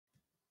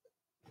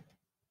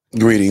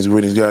Greetings,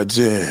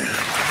 goddamn.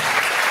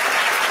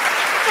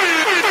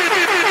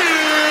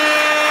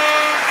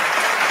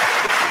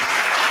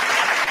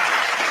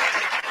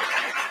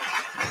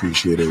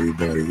 Appreciate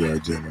everybody,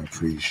 goddamn. I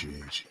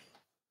appreciate you.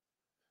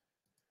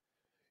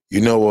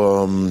 You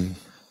know,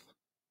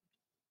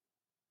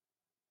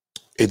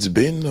 it's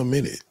been a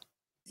minute.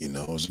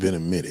 It's been a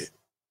minute.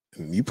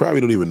 And you probably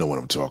don't even know what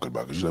I'm talking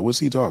about because you're like, what's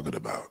he talking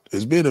about?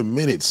 It's been a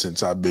minute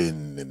since I've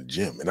been in the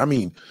gym. And I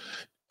mean,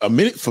 a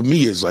minute for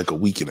me is like a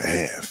week and a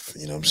half.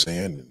 You know what I'm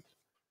saying? And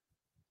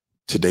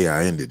today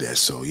I ended that.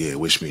 So yeah,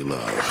 wish me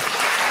love.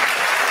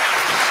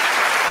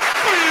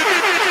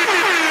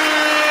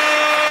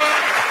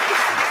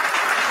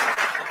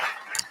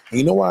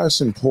 You know why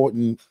it's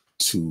important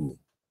to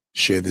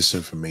share this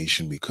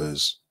information?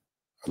 Because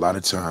a lot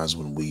of times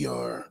when we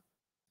are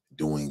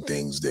doing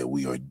things that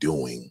we are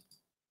doing,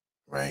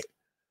 right,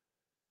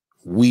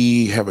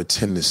 we have a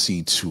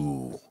tendency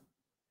to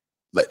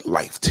let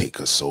life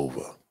take us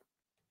over.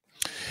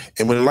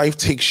 And when life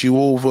takes you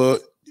over,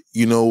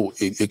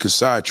 it could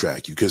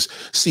sidetrack you. Because,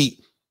 see,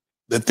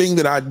 the thing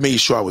that I made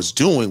sure I was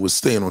doing was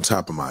staying on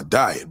top of my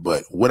diet.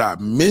 But what I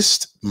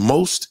missed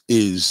most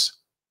is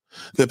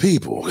the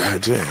people.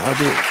 God damn,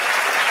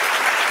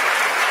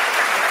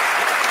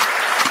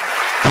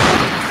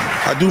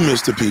 I do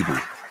miss the people.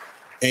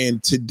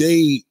 And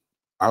today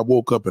I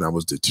woke up and I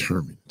was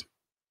determined.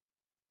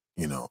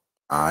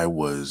 I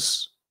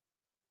was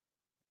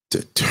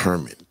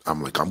determined.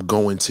 I'm like, I'm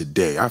going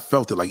today. I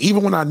felt it. Like,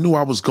 even when I knew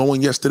I was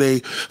going yesterday,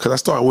 because I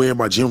started wearing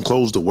my gym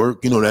clothes to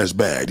work, that's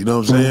bad. You know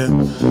what I'm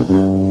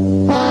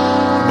saying?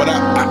 But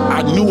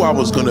I knew I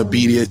was going to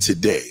be there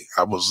today.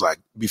 I was like,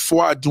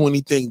 before I do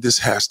anything, this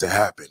has to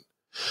happen.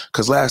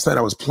 Because last night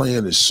I was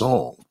playing this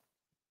song.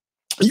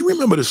 You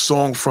remember the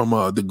song from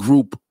the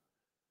group?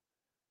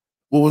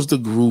 What was the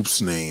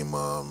group's name?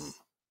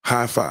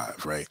 High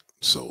Five, right?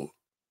 So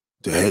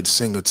the head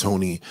singer,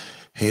 Tony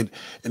Head,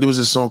 and there was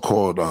a song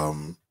called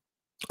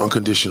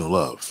Unconditional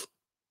Love.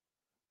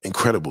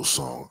 Incredible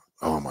song.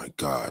 Oh my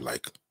God.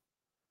 Like,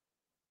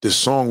 this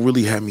song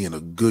really had me in a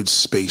good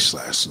space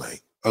last night.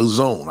 A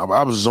zone.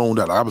 I was zoned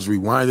out. I was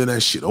rewinding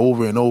that shit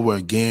over and over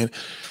again.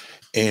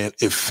 And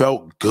it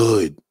felt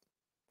good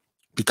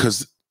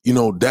because,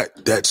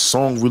 that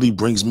song really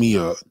brings me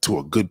to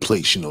a good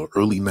place,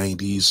 early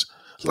 90s,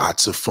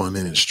 lots of fun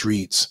in the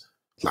streets,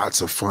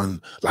 lots of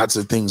fun, lots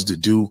of things to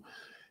do.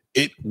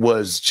 It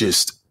was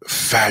just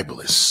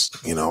fabulous,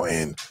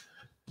 and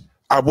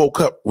I woke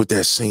up with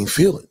that same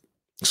feeling.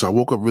 So I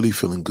woke up really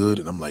feeling good,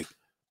 and I'm like,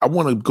 I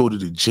want to go to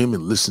the gym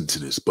and listen to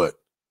this, but,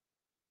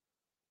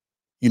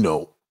 I'm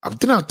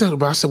thinking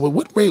about it. I said, well,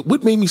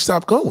 what made me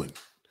stop going?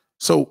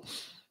 So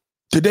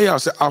today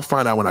I'll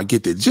find out when I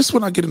get there. Just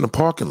when I get in the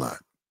parking lot.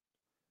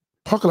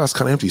 Parking lot's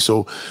kind of empty.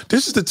 So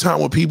this is the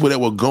time when people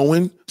that were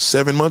going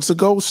 7 months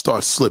ago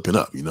start slipping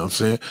up, you know what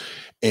I'm saying?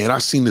 And I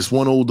seen this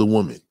one older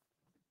woman.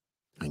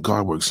 And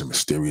God works in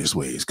mysterious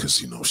ways because,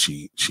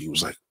 she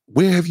was like,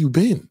 where have you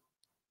been?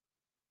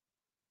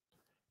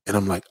 And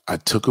I'm like, I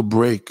took a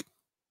break.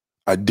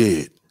 I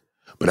did.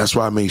 But that's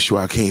why I made sure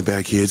I came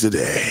back here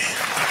today.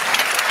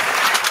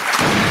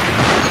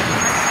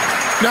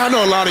 Now, I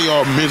know a lot of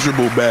y'all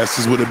miserable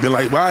bastards would have been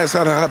like, why is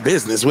that her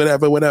business?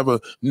 Whatever.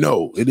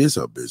 No, it is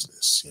her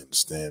business. You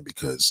understand?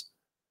 Because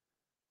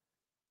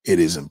it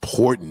is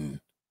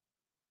important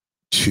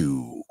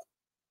to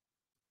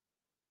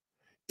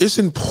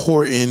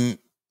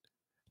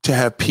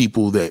have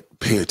people that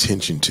pay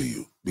attention to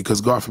you,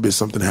 because God forbid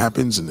something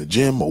happens in the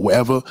gym or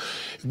wherever.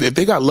 If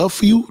they got love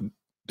for you,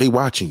 they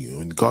watching you,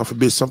 and God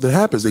forbid something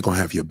happens, they're going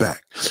to have your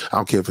back. I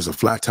don't care if it's a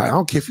flat tire. I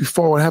don't care if you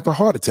fall and have a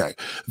heart attack.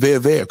 They're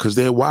there because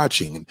they're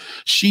watching. And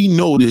she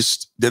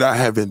noticed that I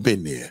haven't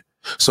been there.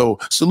 So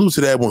salute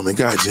to that woman.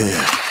 God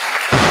damn.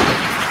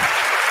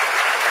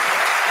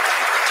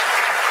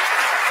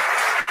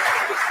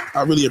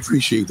 I really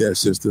appreciate that,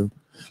 sister.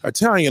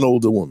 Italian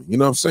older woman, you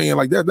know what I'm saying?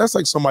 Like that's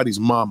like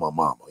somebody's mama.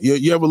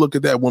 You ever look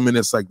at that woman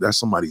that's like, that's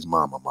somebody's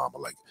mama.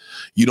 Like,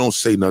 you don't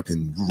say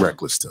nothing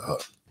reckless to her.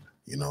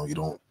 You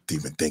don't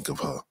even think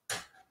of her.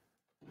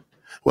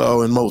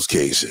 Well, in most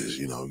cases,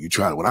 you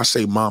try to, when I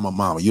say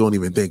mama, you don't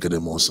even think of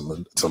them on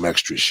some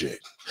extra shit.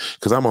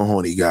 Because I'm a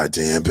horny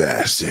goddamn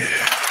bastard.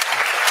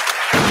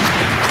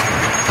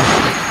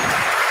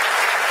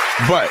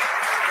 But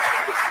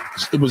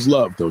it was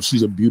love, though.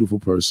 She's a beautiful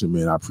person,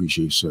 man. I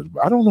appreciate her.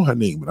 I don't know her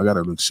name, but I got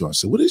to look sure. I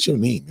said, what is your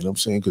name? You know what I'm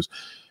saying? Because,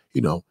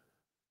 you got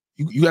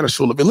to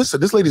show love. And listen,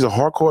 this lady's a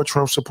hardcore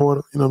Trump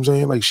supporter. You know what I'm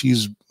saying? Like, she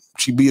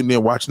be in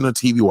there watching her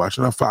TV,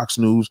 watching her Fox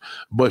News,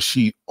 but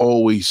she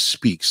always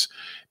speaks.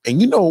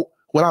 And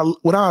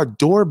what I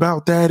adore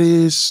about that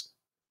is,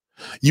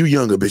 you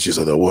younger bitches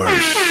are the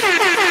worst.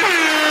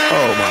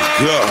 Oh, my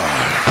God.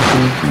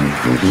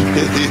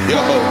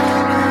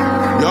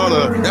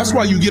 Y'all that's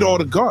why you get all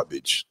the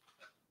garbage.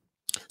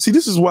 See,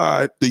 this is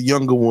why the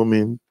younger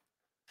woman,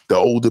 the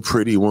older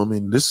pretty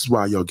woman, this is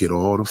why y'all get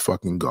all the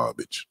fucking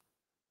garbage.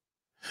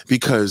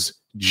 Because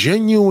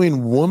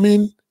genuine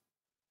woman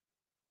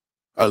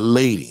a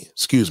lady.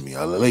 Let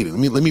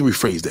me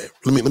rephrase that.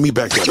 Let me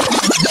back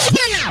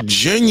that up.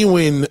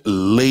 Genuine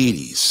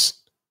ladies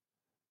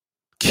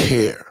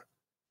care.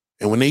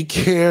 And when they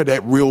care,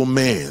 that real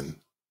man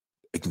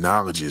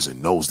acknowledges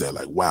and knows that,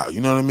 like, wow,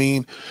 you know what I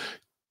mean?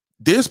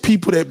 There's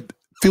people that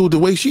feel the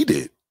way she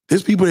did.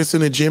 There's people that's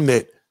in the gym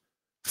that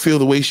feel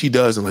the way she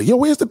does and like, yo,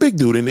 where's the big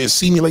dude? And then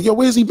see me like, yo,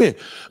 where's he been?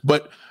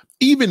 But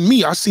even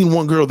me, I seen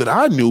one girl that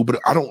I knew, but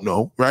I don't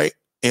know, right?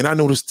 And I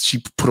noticed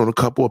she put on a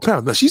couple of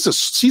pounds. Now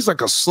she's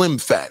like a slim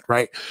fat,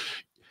 right?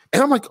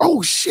 And I'm like,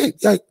 oh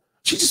shit, like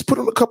she just put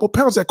on a couple of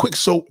pounds that quick.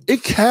 So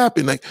it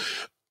happened. Like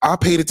I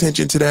paid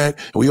attention to that,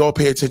 and we all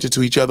pay attention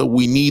to each other.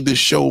 We need to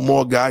show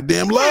more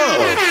goddamn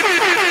love.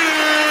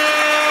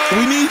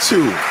 We need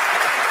to.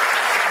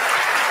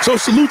 So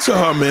salute to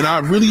her, man. I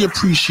really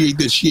appreciate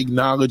that she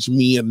acknowledged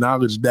me,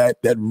 acknowledged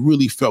that. That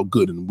really felt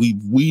good, and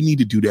we need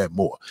to do that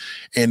more.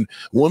 And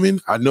women,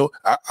 I know,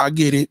 I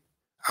get it.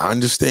 I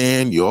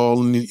understand you're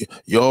all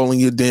in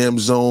your damn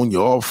zone.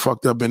 You're all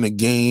fucked up in the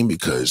game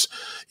because,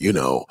 you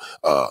know,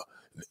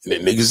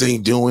 niggas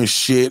ain't doing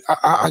shit.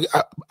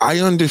 I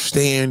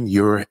understand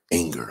your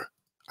anger.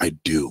 I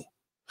do,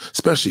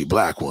 especially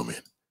black women.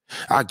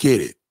 I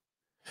get it.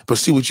 But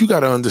see, what you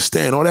got to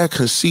understand, all that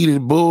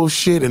conceited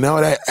bullshit and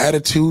all that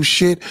attitude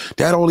shit,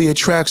 that only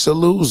attracts a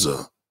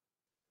loser.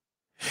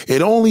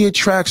 It only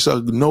attracts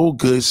a no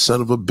good son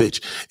of a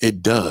bitch.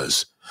 It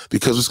does.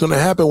 Because what's going to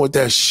happen with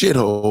that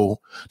shithole,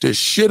 the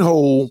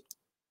shithole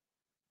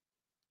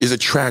is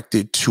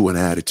attracted to an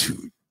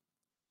attitude.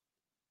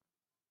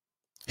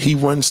 He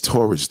runs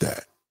towards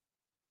that.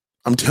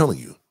 I'm telling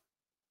you.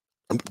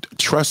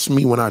 Trust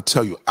me when I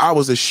tell you, I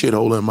was a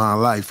shithole in my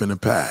life in the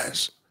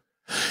past.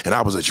 And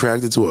I was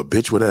attracted to a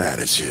bitch with an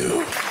attitude.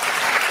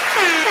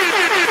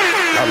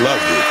 I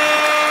loved it.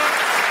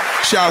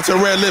 Shout out to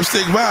Red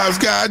Lipstick Vibes.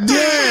 God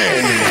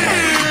damn.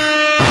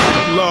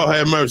 Lord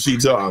have mercy,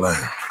 darling.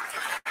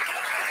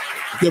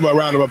 Give her a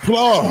round of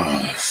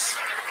applause.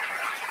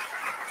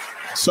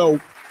 So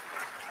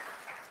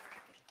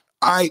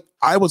I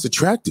was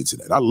attracted to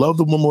that. I love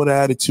the woman with an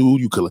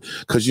attitude.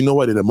 Because you know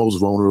what? They're the most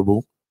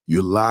vulnerable.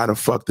 You lie to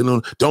fuck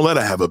them. Don't let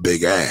her have a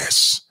big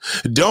ass.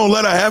 Don't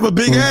let her have a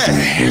big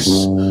ass.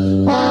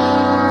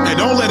 And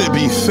don't let it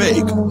be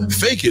fake.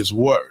 Fake is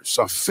worse.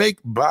 A fake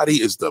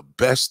body is the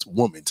best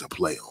woman to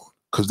play on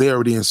because they're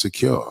already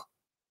insecure.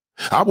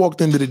 I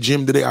walked into the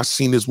gym today. I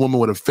seen this woman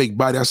with a fake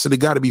body. I said, it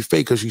got to be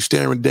fake because she's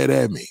staring dead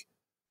at me.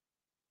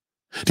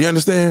 Do you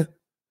understand?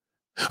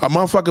 A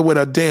motherfucker with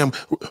a damn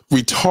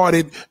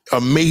retarded,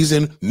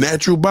 amazing,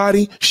 natural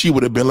body, she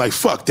would have been like,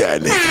 fuck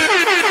that nigga.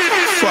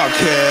 Fuck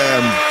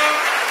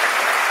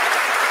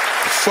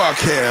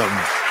him.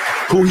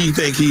 Who he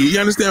think he is. You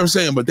understand what I'm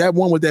saying? But that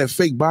one with that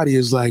fake body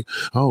is like,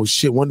 oh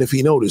shit, wonder if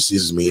he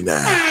notices me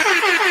now.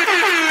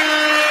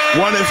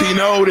 Wonder if he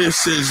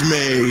notices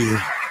me.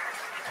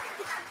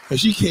 And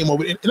she came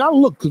over, and I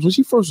looked, because when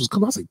she first was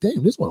coming, I was like,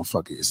 damn, this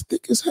motherfucker is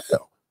thick as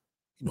hell.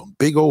 You know,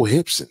 big old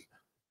hips.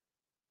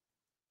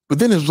 But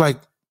then it was like,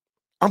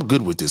 I'm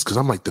good with this, because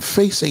I'm like, the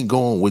face ain't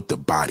going with the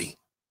body.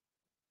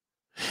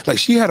 Like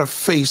she had a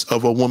face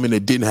of a woman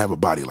that didn't have a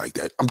body like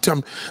that.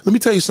 Let me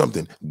tell you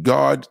something.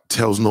 God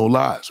tells no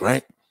lies,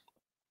 right?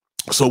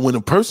 So when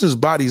a person's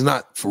body's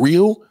not for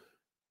real,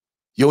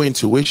 your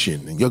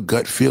intuition and your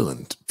gut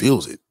feeling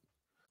feels it.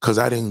 Because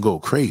I didn't go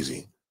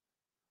crazy.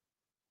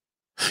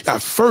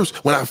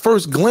 When I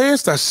first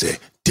glanced, I said,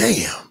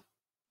 damn.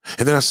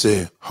 And then I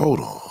said, hold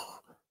on.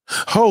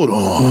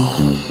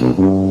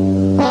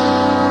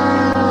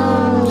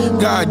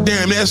 God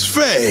damn, that's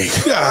fake.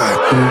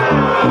 God.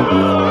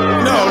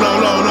 No.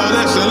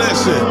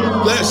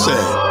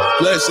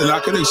 Listen, I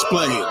can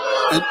explain.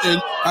 And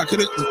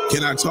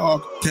can I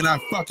talk? Can I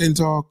fucking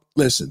talk?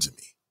 Listen to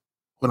me.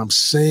 What I'm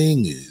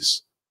saying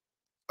is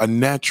a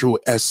natural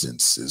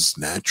essence is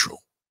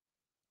natural.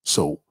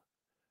 So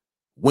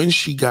when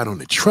she got on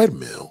the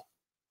treadmill,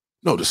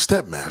 the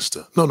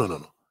Stepmaster, no,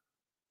 the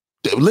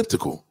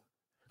elliptical,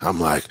 I'm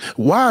like,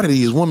 why do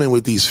these women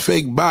with these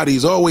fake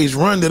bodies always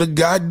run to the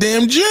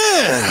goddamn gym?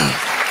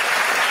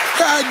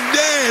 God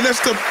damn,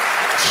 that's the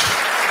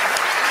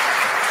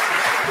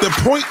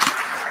point.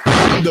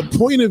 The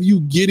point of you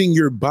getting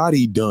your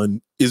body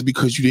done is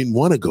because you didn't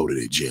want to go to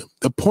the gym.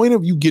 The point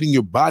of you getting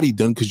your body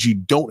done because you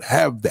don't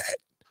have that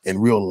in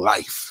real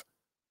life.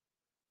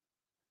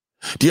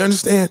 Do you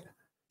understand?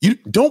 You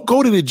don't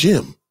go to the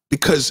gym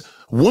because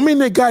women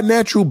that got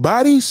natural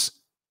bodies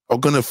are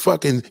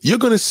you're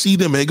gonna see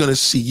them and they're gonna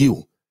see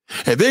you.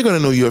 And they're gonna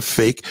know you're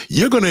fake.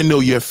 You're gonna know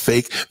you're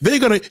fake. You're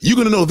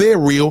gonna know they're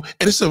real,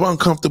 and it's an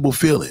uncomfortable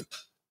feeling.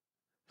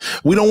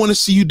 We don't want to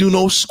see you do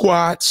no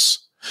squats.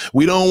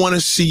 We don't want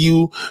to see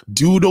you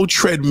do no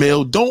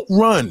treadmill. Don't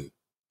run.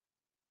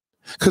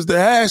 Because the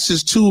ass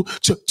is 2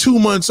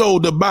 months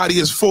old, the body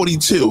is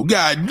 42.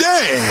 God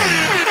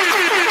damn.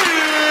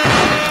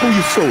 Who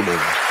you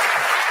fooling?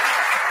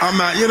 I'm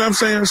not, you know what I'm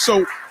saying?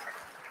 So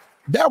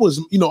that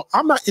was,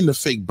 I'm not into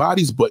fake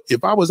bodies, but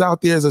if I was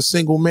out there as a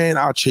single man,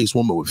 I'll chase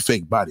women with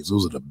fake bodies.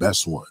 Those are the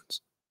best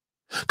ones.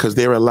 Because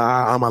they're a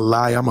lie, I'm a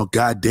lie, I'm a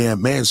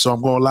goddamn man, so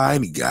I'm gonna lie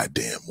any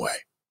goddamn way.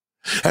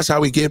 That's how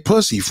we get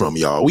pussy from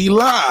y'all. We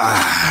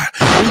lie.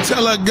 We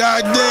tell a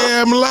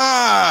goddamn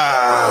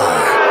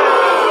lie.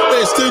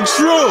 It's the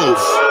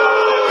truth.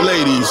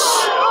 Ladies,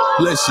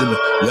 listen,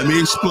 let me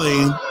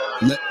explain.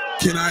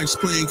 Can I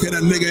explain? Can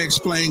a nigga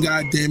explain,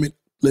 goddamn it?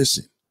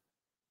 Listen,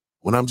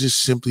 what I'm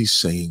just simply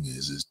saying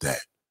is that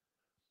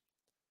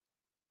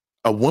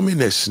a woman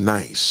that's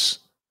nice,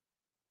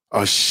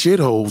 a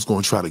shithole's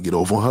gonna try to get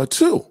over on her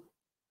too.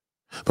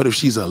 But if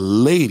she's a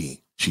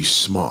lady, she's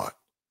smart.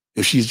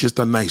 If she's just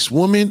a nice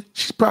woman,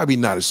 she's probably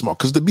not as smart.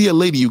 Because to be a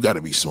lady, you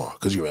gotta be smart,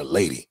 because you're a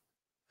lady.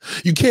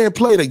 You can't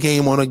play the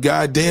game on a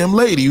goddamn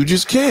lady. You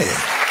just can't.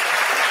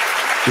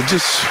 It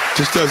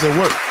just doesn't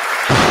work.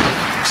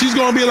 She's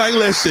gonna be like,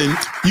 listen,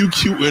 you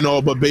cute and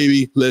all, but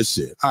baby,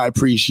 listen, I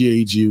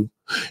appreciate you.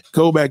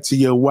 Go back to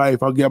your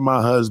wife. I'll get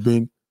my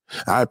husband.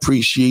 I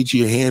appreciate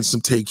you. You're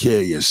handsome. Take care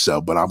of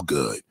yourself, but I'm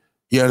good.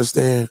 You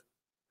understand?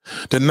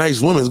 The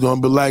nice woman's gonna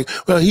be like,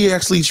 well, he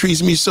actually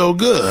treats me so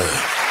good.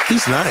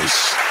 He's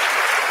nice.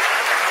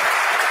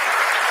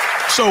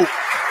 So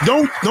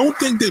don't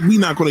think that we're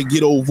not gonna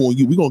get over on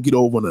you. We're gonna get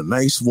over on a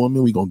nice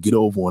woman. We're gonna get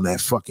over on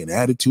that fucking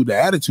attitude. The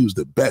attitude's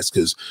the best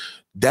because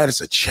that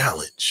is a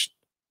challenge.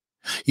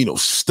 You know,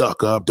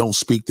 stuck up, don't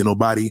speak to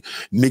nobody.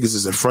 Niggas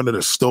is in front of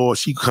the store.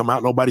 She come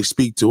out, nobody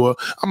speak to her.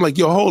 I'm like,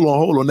 yo, hold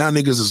on. Now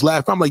niggas is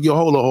laughing. I'm like, yo,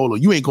 hold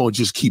on. You ain't gonna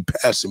just keep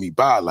passing me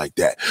by like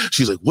that.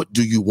 She's like, what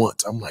do you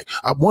want? I'm like,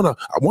 I wanna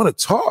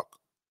talk.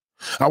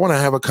 I wanna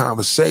have a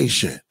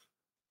conversation.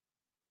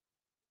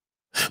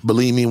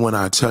 Believe me when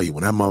I tell you,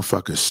 when that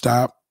motherfucker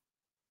stop,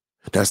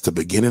 that's the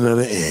beginning of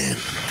the end.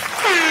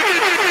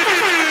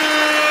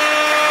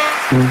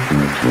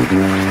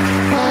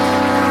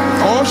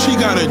 All she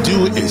gotta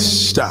do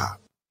is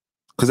stop,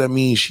 because that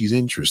means she's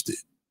interested.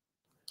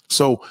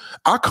 So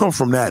I come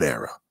from that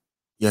era.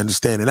 You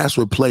understand? And that's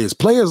what players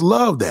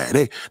love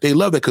that. They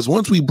love that, because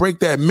once we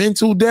break that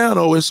mental down,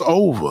 it's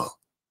over.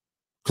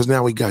 Because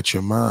now we got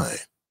your mind.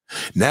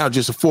 Now,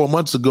 just 4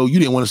 months ago, you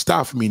didn't want to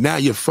stop for me. Now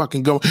you're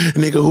fucking going,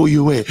 nigga, who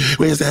you with?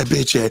 Where's that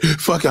bitch at?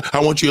 Fuck her. I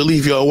want you to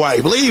leave your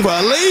wife. Leave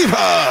her. Leave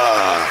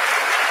her.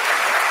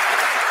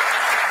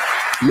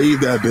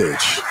 Leave that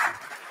bitch.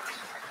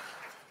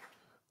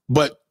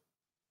 But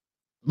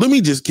let me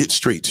just get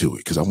straight to it,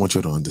 because I want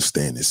you to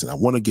understand this, and I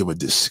want to give a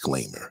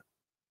disclaimer.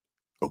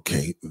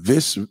 Okay,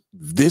 this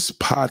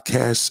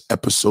podcast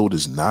episode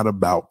is not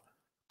about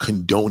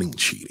condoning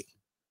cheating.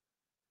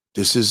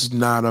 This is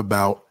not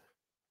about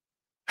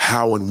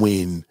how and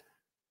when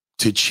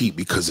to cheat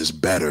because it's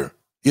better.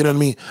 You know what I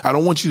mean? I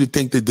don't want you to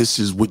think that this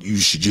is what you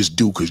should just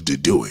do because to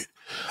do it.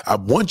 I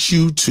want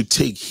you to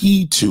take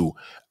heed to,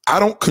 I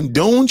don't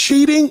condone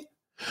cheating,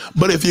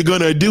 but if you're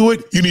going to do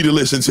it, you need to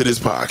listen to this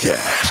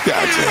podcast.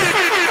 God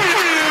damn.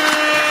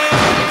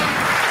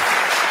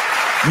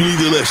 You need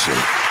to listen.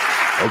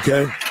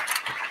 Okay?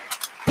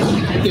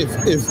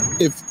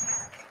 If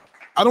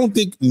I don't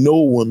think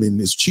no woman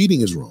is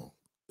cheating is wrong,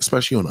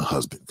 especially on a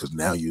husband, because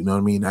now, you know what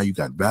I mean? Now you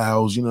got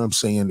vows, you know what I'm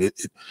saying?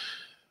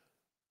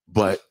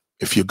 But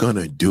if you're going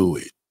to do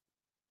it,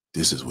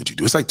 this is what you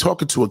do. It's like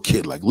talking to a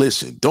kid, like,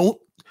 listen, don't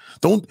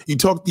you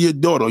talk to your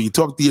daughter or you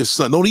talk to your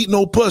son, don't eat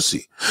no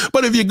pussy.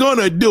 But if you're going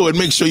to do it,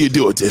 make sure you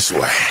do it this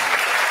way.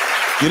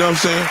 You know what I'm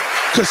saying?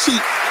 Because see,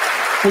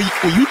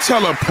 when you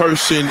tell a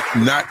person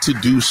not to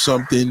do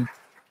something,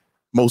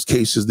 most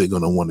cases they're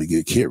going to want to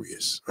get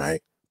curious,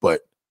 right?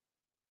 But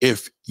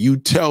if you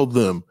tell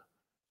them,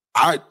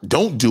 I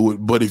don't do it,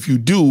 but if you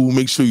do,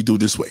 make sure you do it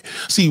this way.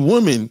 See,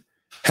 women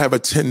have a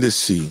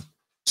tendency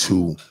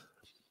to,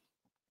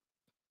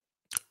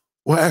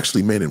 well,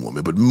 actually men and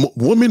women, but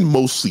women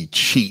mostly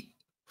cheat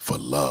for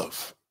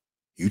love.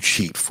 You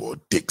cheat for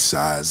dick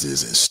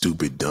sizes and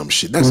stupid dumb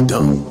shit. That's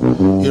dumb. You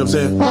know what I'm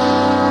saying?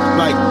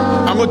 Like,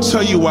 I'm going to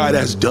tell you why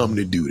that's dumb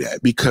to do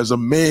that. Because a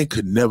man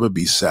could never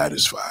be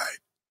satisfied.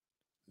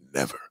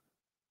 Never.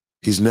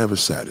 He's never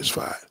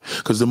satisfied.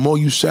 Because the more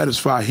you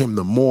satisfy him,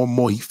 the more and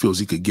more he feels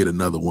he could get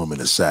another woman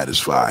to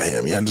satisfy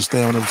him. You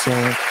understand what I'm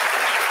saying?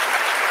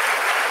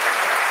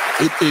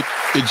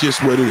 It's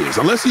just what it is.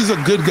 Unless he's a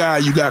good guy,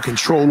 you got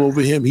control over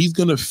him, he's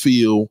going to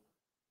feel...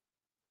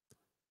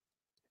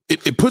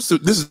 This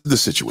is the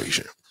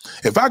situation.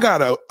 If I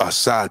got a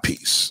side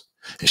piece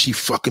and she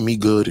fucking me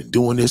good and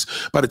doing this,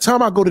 by the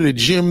time I go to the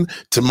gym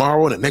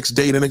tomorrow and the next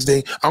day,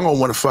 I'm going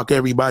to want to fuck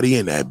everybody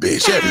in that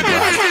bitch.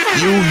 Everybody.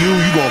 You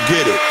going to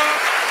get it.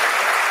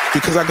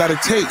 Because I got a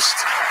taste.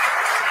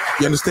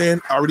 You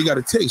understand? I already got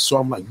a taste. So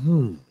I'm like,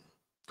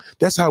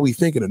 that's how we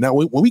thinking it. Now,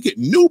 when we get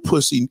new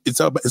pussy, it's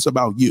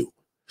about you.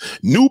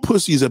 New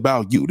pussy is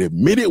about you. The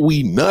minute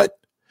we nut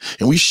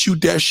and we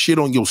shoot that shit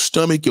on your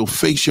stomach, your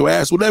face, your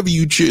ass, whatever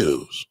you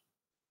choose.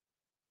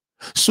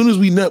 As soon as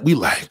we nut, we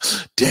like,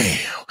 damn.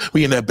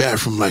 We in that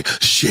bathroom like,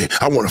 shit,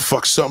 I want to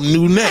fuck something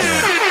new now.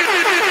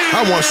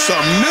 I want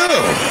something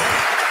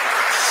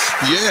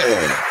new.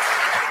 Yeah.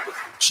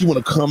 She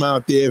want to come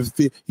out there,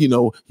 you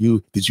know,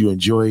 did you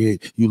enjoy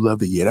it? You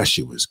loved it? Yeah, that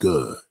shit was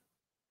good.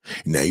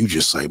 Now you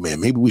just like,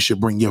 man, maybe we should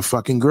bring your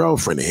fucking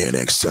girlfriend in here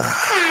next time.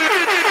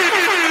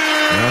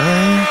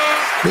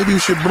 Maybe you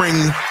should bring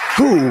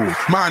who?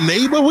 My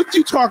neighbor? What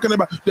you talking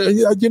about?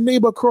 Your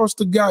neighbor across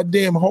the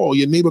goddamn hall,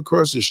 your neighbor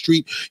across the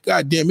street,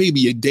 goddamn,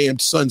 maybe your damn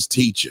son's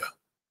teacher.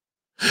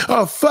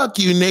 Oh, fuck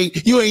you,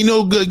 Nate. You ain't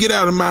no good. Get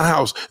out of my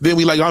house. Then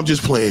we like, I'm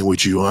just playing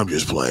with you. I'm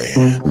just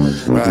playing.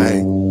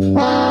 Right?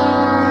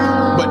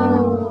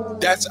 But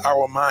that's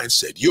our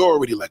mindset. You're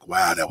already like,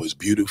 wow, that was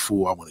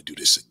beautiful. I want to do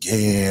this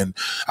again.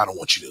 I don't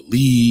want you to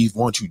leave.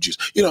 Why don't you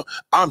just,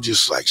 I'm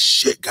just like,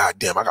 shit,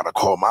 goddamn, I got to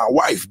call my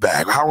wife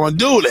back. How am I going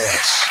to do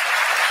this?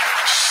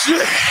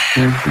 Shit.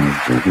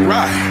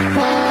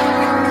 Right.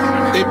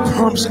 It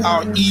pumps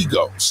our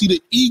ego. See,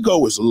 the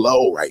ego is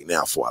low right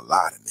now for a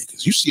lot of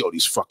niggas. You see all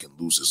these fucking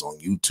losers on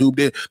YouTube.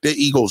 Their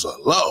egos are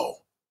low.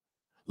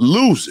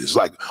 Losers,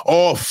 like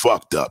all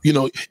fucked up.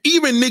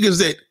 Even niggas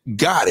that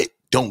got it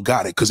don't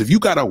got it. Because if you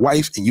got a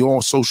wife and you're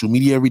on social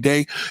media every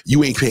day,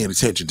 you ain't paying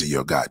attention to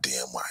your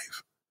goddamn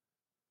wife.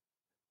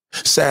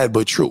 Sad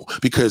but true.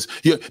 Because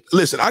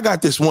listen, I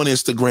got this one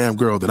Instagram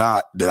girl that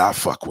I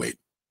fuck with.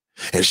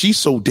 And she's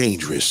so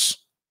dangerous.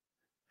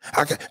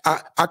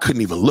 I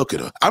couldn't even look at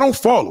her. I don't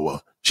follow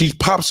her. She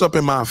pops up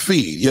in my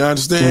feed. You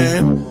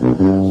understand?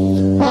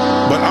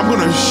 But I'm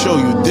going to show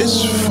you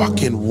this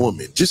fucking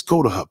woman. Just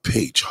go to her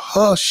page.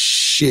 Her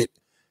shit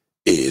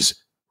is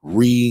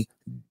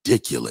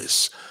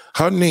ridiculous.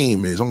 Her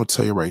name is, I'm going to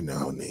tell you right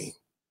now her name.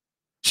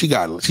 She's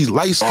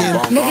light skinned.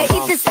 Nigga,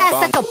 eat this ass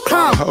like a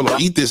plum. Hold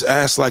on, eat this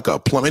ass like a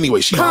plum.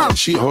 Anyway, she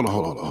hold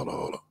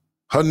on.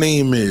 Her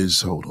name is,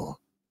 hold on.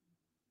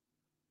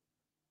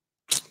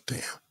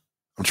 Damn.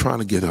 I'm trying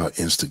to get her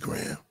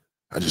Instagram.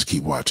 I just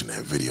keep watching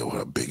that video with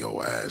her big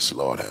old ass.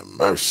 Lord have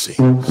mercy. She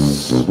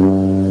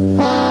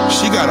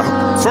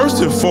got,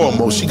 first and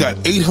foremost, she got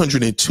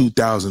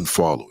 802,000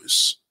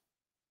 followers.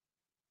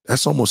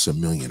 That's almost 1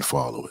 million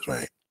followers,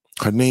 right?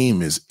 Her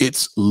name is,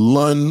 it's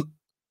Lun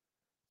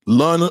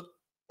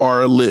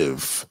or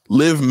Liv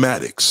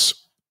Maddox.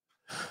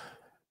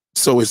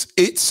 So it's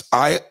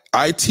ITSLUN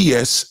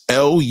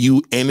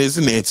as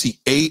in Nancy,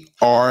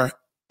 ARL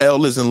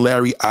as in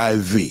Larry,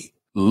 IV.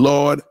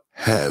 Lord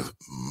have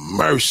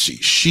mercy.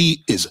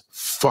 She is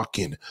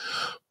fucking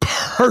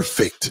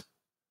perfect.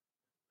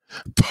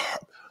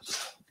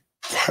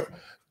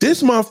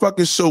 This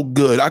motherfucker is so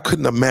good, I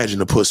couldn't imagine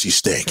the pussy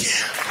stinking.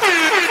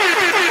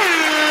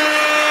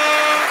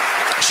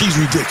 She's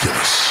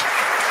ridiculous.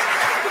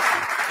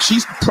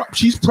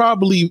 She's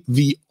probably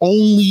the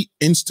only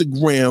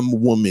Instagram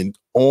woman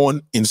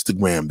on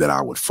Instagram that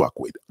I would fuck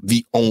with.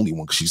 The only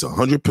one, because she's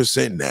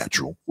 100%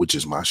 natural, which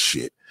is my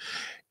shit.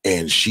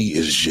 And she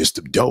is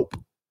just dope.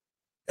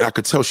 And I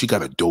could tell she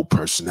got a dope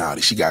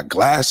personality. She got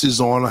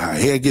glasses on, her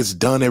hair gets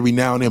done every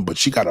now and then, but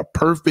she got a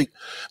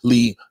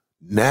perfectly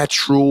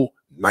natural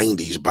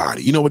 90s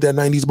body. You know what that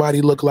 90s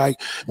body look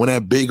like? When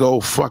that big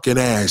old fucking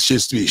ass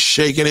just be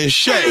shaking and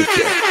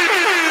shaking.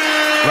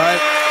 Right?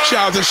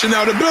 Shout out to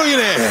Chanel the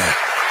Billionaire.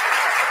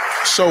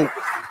 So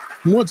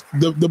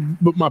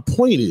but my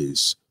point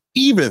is,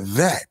 even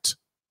that,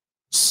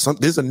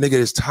 there's a nigga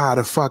that's tired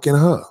of fucking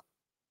her.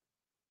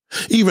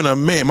 Even a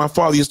man, my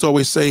father used to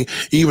always say,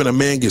 even a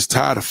man gets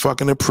tired of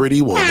fucking a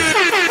pretty woman.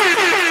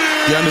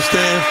 You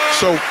understand?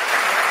 So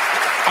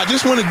I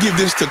just want to give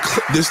this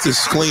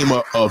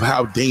disclaimer of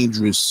how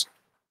dangerous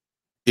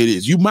it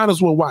is. You might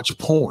as well watch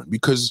porn,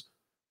 because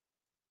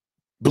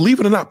believe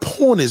it or not,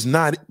 porn is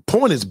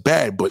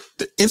bad, but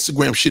the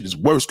Instagram shit is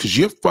worse because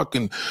you're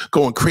fucking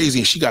going crazy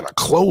and she got her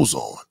clothes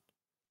on.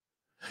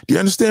 Do you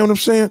understand what I'm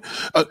saying?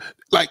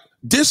 Like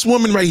this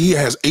woman right here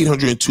has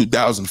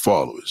 802,000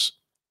 followers.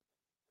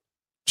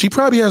 She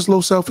probably has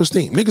low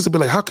self-esteem. Niggas will be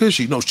like, how could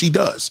she? No, she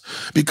does,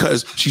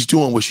 because she's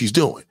doing what she's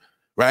doing,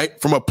 right?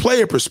 From a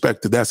player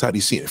perspective, that's how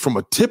he's seeing it. From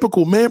a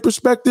typical man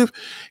perspective,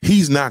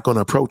 he's not going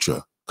to approach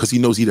her because he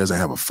knows he doesn't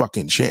have a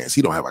fucking chance.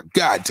 He don't have a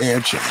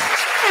goddamn chance,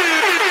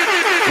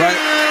 right?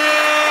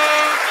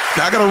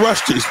 Now, I got to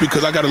rush this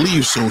because I got to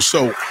leave soon.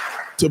 So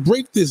to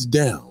break this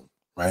down,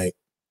 right?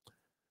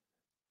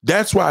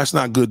 That's why it's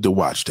not good to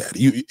watch that.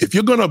 If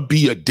you're going to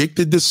be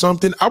addicted to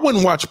something, I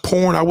wouldn't watch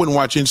porn. I wouldn't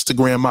watch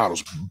Instagram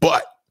models.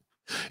 But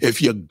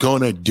if you're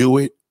going to do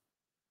it,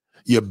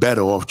 you're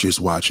better off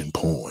just watching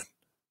porn.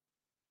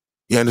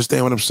 You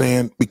understand what I'm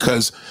saying?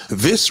 Because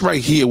this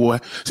right here,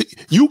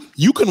 you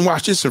can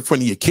watch this in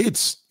front of your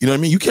kids. You know what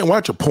I mean? You can't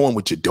watch a porn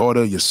with your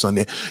daughter, your son.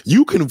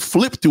 You can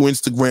flip through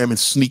Instagram and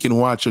sneak and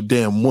watch a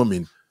damn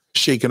woman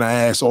shaking her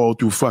ass all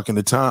through fucking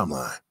the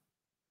timeline.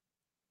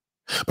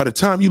 By the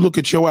time you look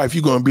at your wife,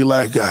 you're going to be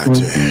like, God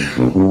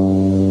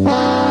damn,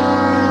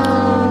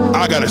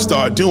 I got to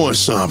start doing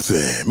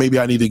something. Maybe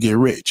I need to get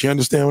rich. You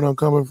understand where I'm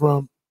coming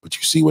from? But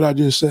you see what I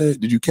just said?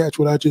 Did you catch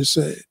what I just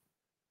said?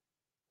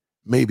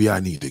 Maybe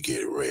I need to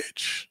get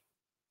rich.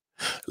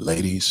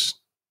 Ladies,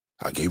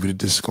 I gave you the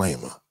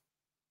disclaimer.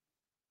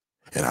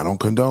 And I don't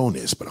condone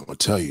this, but I'm going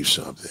to tell you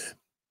something.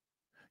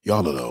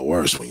 Y'all are the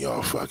worst when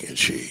y'all fucking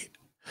cheat.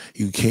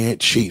 You can't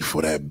cheat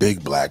for that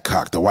big black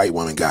cock. The white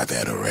woman got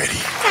that already.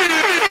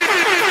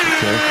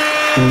 Okay?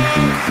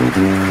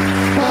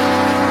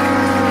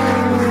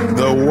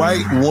 The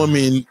white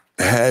woman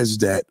has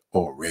that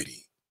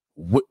already.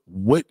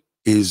 What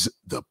is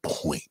the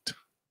point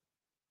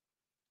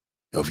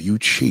of you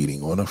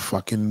cheating on a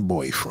fucking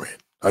boyfriend,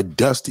 a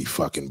dusty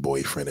fucking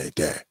boyfriend at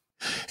that,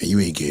 and you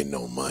ain't getting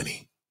no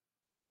money?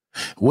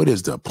 What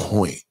is the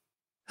point?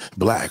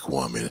 Black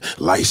woman,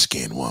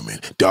 light-skinned woman,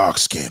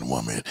 dark-skinned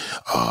woman,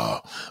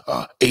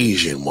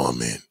 Asian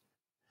woman,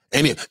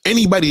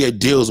 anybody that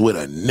deals with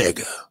a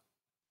nigga.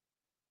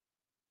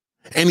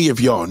 Any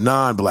of y'all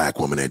non-black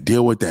women that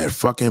deal with that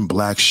fucking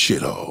black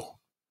shithole,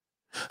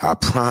 I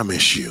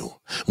promise you,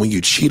 when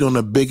you cheat on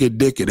a bigger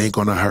dick, it ain't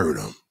gonna hurt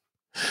him.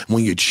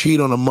 When you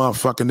cheat on a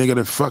motherfucking nigga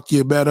that fuck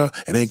you better,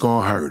 it ain't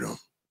gonna hurt him.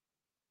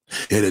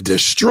 It'll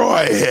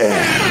destroy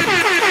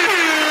him.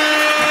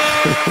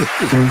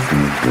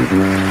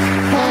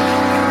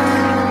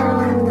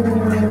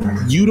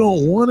 You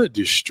don't want to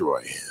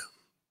destroy him.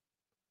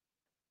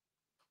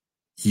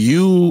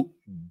 You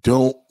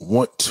don't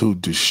want to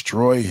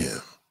destroy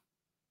him.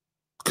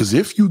 Because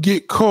if you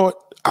get caught,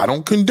 I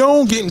don't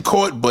condone getting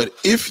caught, but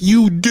if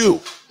you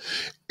do,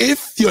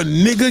 if your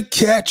nigga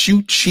catch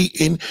you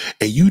cheating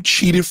and you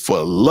cheated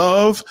for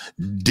love,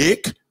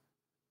 dick,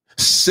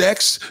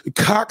 sex,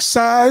 cock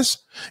size,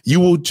 you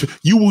will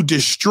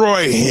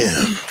destroy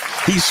him.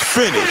 He's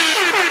finished.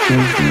 He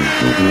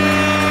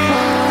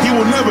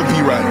will never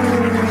be right.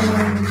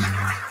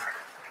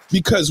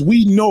 Because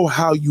we know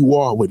how you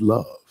are with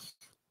love.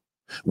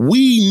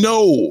 We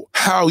know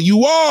how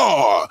you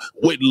are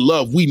with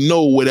love. We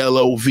know what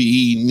LOVE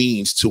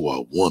means to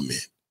a woman.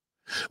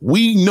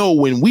 We know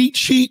when we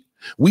cheat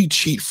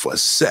for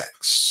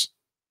sex.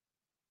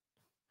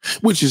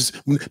 Which is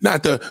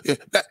not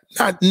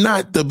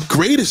the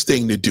greatest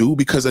thing to do,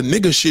 because a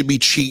nigga should be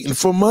cheating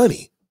for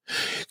money.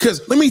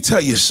 Because let me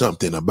tell you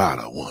something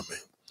about a woman.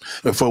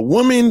 If a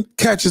woman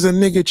catches a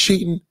nigga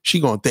cheating, she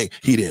gonna think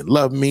he didn't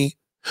love me.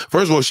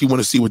 First of all, she want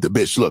to see what the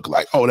bitch look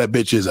like. Oh, that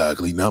bitch is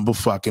ugly. Number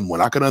fucking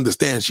one. I can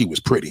understand she was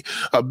pretty.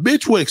 A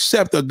bitch will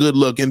accept a good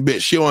looking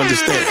bitch. She'll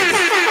understand it.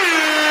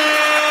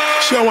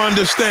 She'll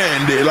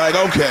understand it. Like,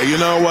 okay, you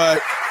know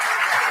what?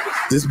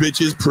 This bitch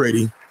is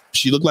pretty.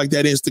 She looked like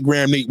that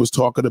Instagram Nate was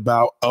talking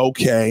about.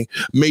 Okay,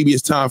 maybe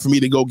it's time for me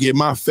to go get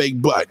my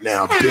fake butt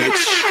now,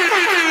 bitch.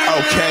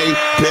 Okay,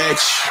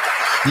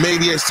 bitch.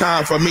 Maybe it's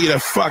time for me to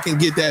fucking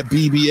get that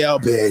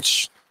BBL,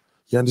 bitch.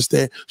 You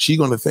understand? She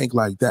gonna think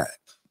like that.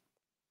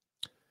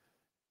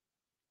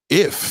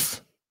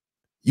 If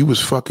you was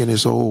fucking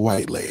this old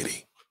white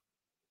lady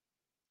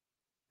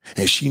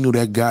and she knew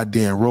that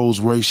goddamn Rolls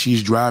Royce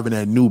she's driving,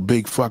 that new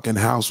big fucking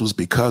house, was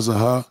because of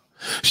her,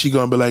 she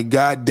gonna be like,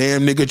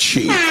 goddamn nigga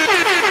cheat.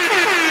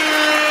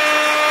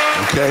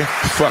 Okay?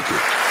 Fuck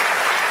it.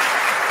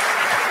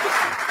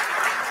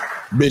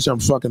 Bitch, I'm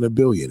fucking a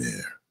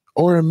billionaire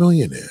or a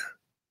millionaire.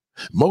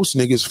 Most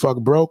niggas fuck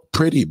broke,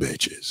 pretty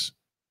bitches.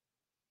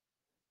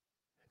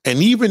 And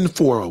even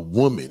for a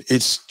woman,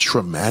 it's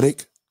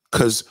traumatic,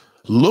 because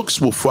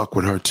looks will fuck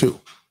with her too.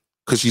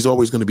 Because she's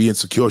always going to be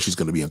insecure. She's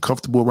going to be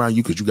uncomfortable around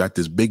you because you got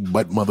this big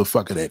butt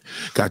motherfucker that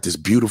got this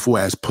beautiful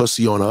ass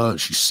pussy on her.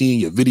 She's seeing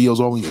your videos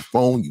all on your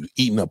phone. You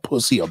eating a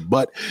pussy, a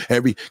butt.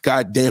 Every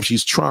goddamn,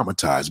 she's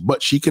traumatized,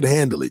 but she could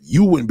handle it.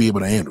 You wouldn't be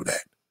able to handle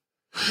that.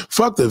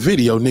 Fuck the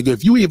video, nigga.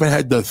 If you even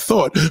had the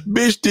thought,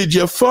 bitch, did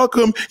you fuck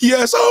him?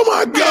 Yes. Oh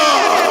my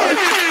God.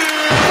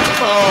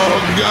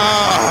 Oh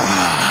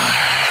God.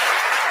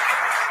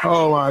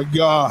 Oh my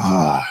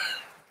God.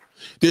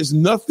 There's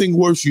nothing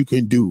worse you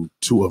can do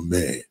to a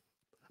man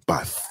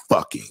by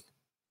fucking.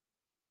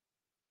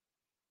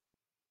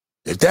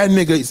 If that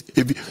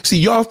nigga, see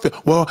y'all,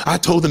 well, I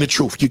told him the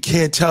truth. You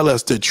can't tell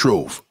us the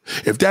truth.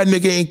 If that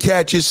nigga ain't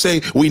catch it,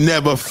 say, we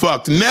never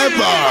fucked.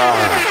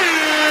 Never.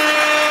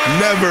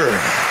 Never.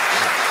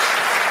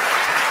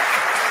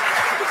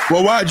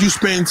 Well, why'd you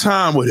spend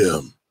time with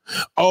him?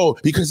 Oh,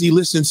 because he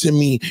listened to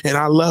me and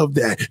I love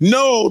that.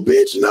 No,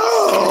 bitch, no.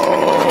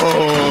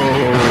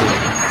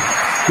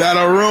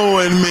 That'll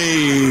ruin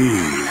me.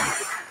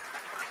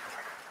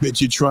 Bitch,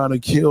 you're trying to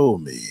kill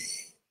me.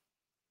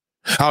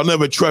 I'll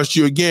never trust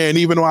you again,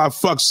 even though I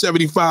fucked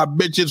 75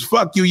 bitches.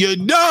 Fuck you, you're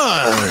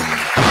done.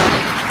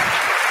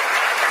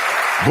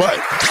 But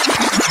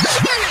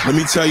let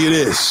me tell you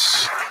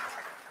this.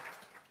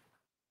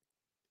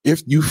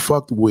 If you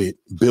fucked with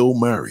Bill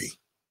Murray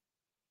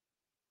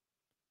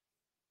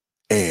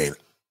and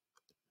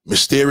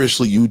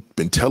mysteriously you've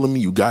been telling me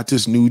you got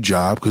this new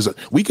job, because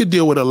we could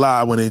deal with a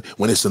lie when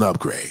it's an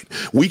upgrade.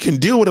 We can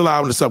deal with a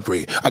lie when it's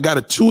upgrade. I got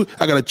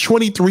a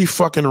 23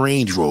 fucking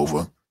Range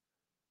Rover,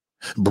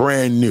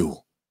 brand new,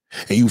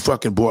 and you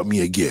fucking bought me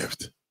a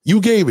gift.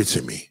 You gave it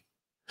to me.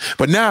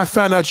 But now I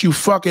found out you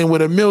fucking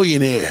with a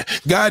millionaire.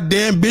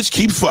 Goddamn bitch,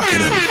 keep fucking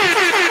him.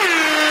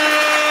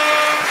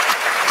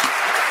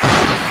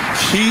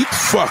 Keep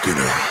fucking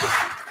him.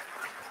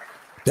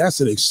 That's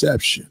an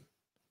exception.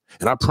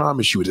 And I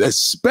promise you,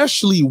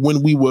 especially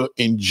when we were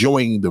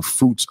enjoying the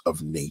fruits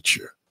of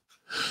nature,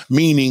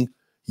 meaning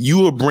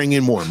you are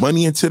bringing more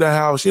money into the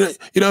house. You know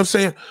what I'm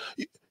saying?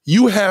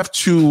 You have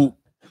to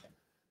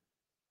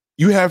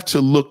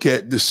look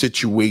at the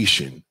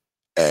situation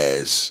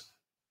as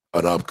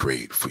an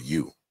upgrade for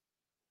you.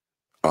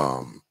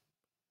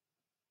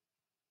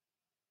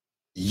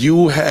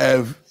 you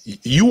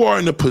are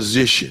in a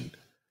position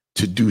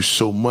to do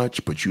so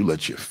much, but you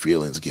let your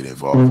feelings get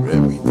involved with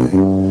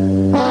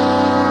everything.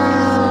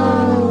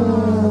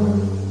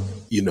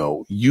 You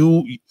know,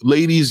 you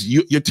ladies,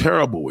 you're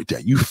terrible with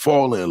that. You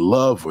fall in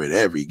love with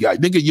every guy.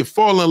 Nigga, you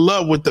fall in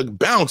love with the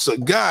bouncer.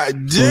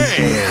 God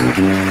damn.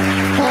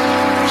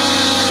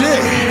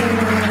 Shit.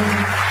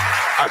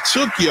 I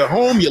took you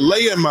home, you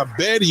lay in my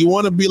bed, and you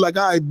want to be like,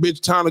 all right, bitch,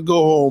 time to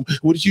go home.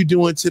 What you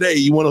doing today?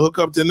 You want to hook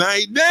up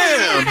tonight?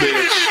 Damn,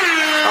 bitch.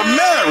 I'm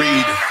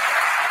married.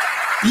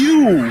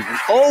 You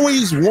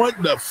always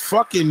want to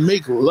fucking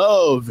make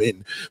love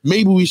and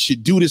maybe we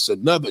should do this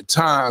another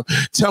time.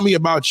 Tell me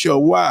about your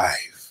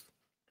wife.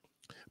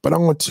 But I'm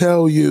going to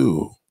tell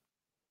you,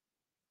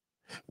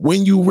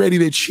 when you ready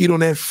to cheat on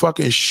that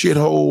fucking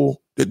shithole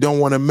that don't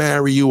want to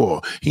marry you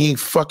or he ain't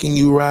fucking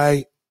you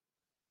right,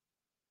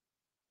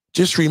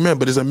 just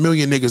remember there's a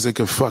million niggas that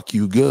can fuck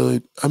you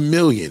good. A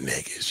million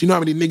niggas. You know how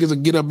many niggas will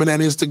get up in that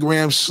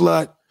Instagram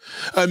slut?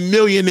 A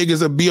million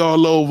niggas will be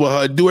all over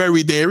her, do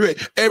everything.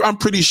 I'm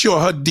pretty sure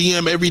her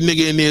DM, every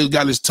nigga in there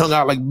got his tongue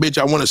out like, bitch,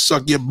 I want to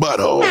suck your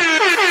butthole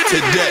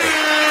today.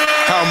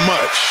 How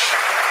much?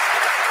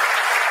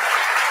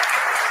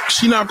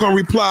 She not going to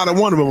reply to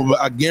one of them,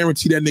 but I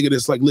guarantee that nigga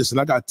that's like, listen,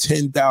 I got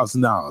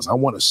 $10,000. I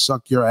want to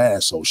suck your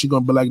asshole. She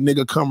going to be like,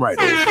 nigga, come right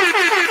over.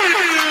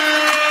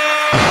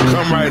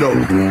 Come right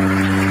over.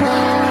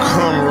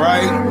 Come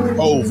right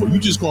over. You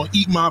just going to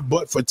eat my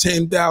butt for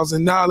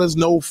 $10,000?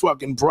 No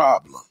fucking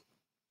problem.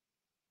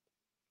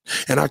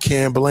 And I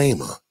can't blame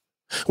her.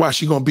 Why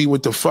she gonna be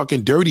with the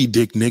fucking dirty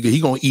dick nigga? He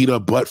gonna eat her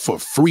butt for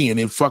free and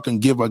then fucking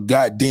give her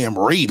goddamn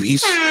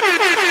rabies.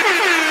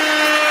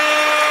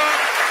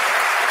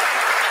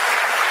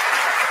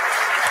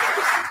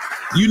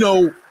 You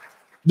know,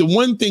 the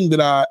one thing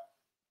that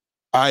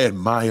I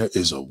admire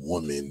is a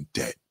woman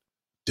that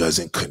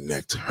doesn't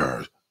connect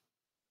her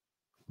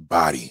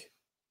body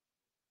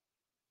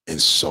and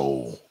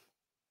soul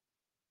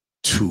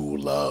to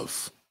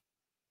love.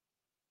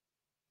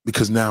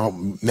 Because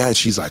now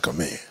she's like a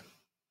man.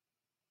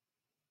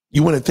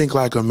 You want to think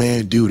like a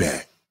man, do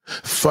that.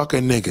 Fuck a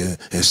nigga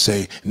and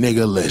say,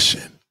 nigga,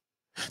 listen.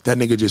 That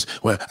nigga just,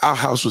 well, our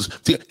house was,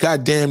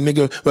 goddamn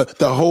nigga, but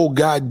the whole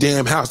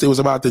goddamn house, they was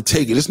about to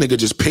take it. This nigga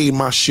just paid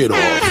my shit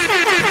off.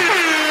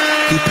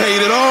 He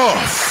paid it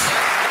off.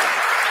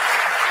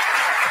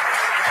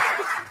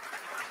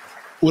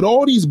 With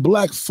all these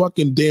black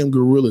fucking damn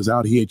gorillas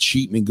out here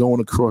cheating and going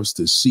across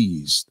the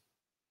seas,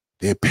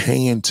 they're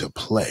paying to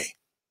play.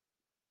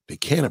 They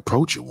can't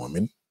approach a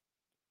woman.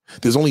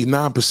 There's only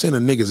 9%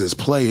 of niggas as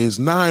players.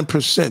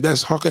 9%.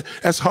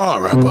 That's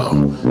horrible,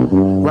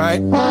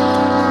 right?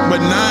 But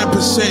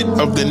 9%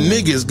 of the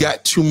niggas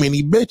got too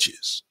many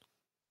bitches.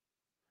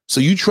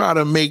 So you try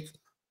to make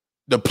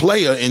the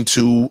player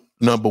into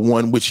number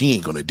one, which he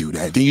ain't gonna do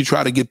that. Then you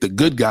try to get the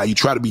good guy. You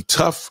try to be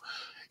tough.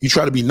 You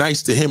try to be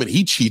nice to him, and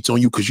he cheats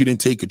on you because you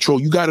didn't take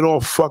control. You got it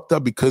all fucked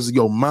up because of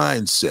your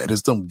mindset.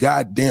 It's them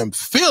goddamn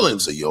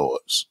feelings of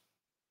yours.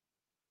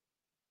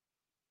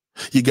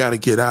 You got to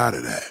get out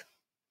of that.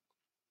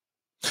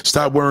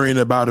 Stop worrying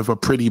about if a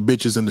pretty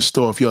bitch is in the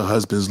store, if your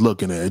husband's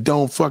looking at it. It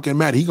don't fucking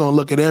matter. He going to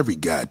look at every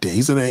goddamn.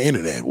 He's in the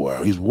internet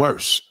world. He's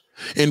worse.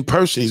 In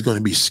person, he's going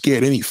to be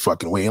scared any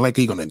fucking way. Ain't like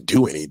he's going to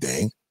do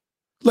anything.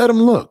 Let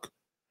him look.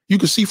 You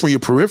can see from your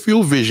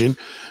peripheral vision,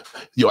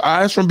 your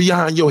eyes from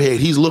behind your head,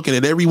 he's looking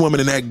at every woman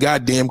in that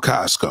goddamn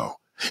Costco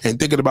and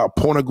thinking about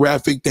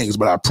pornographic things.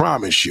 But I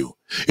promise you,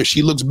 if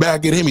she looks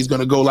back at him, he's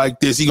going to go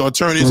like this. He's going to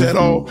turn his head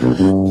off.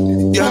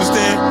 You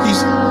understand?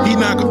 He's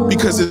not,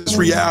 because it's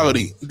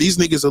reality. These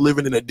niggas are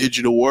living in a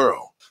digital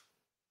world.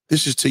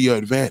 This is to your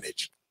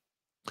advantage.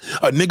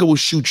 A nigga will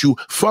shoot you,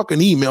 fuck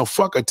an email,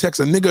 fuck a text.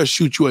 A nigga will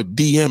shoot you a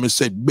DM and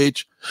say,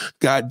 bitch,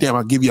 goddamn,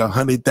 I'll give you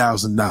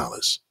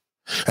 $100,000.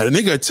 And a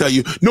nigga will tell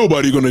you,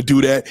 nobody going to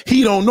do that.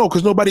 He don't know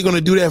because nobody going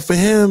to do that for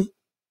him.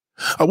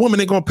 A woman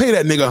ain't going to pay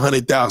that nigga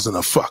 $100,000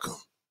 to fuck him.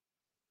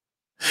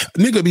 A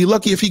nigga be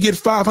lucky if he get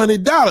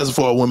 $500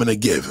 for a woman to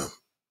give him.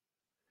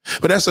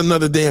 But that's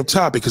another damn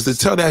topic, because to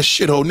tell that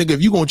shithole nigga,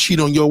 if you gonna cheat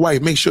on your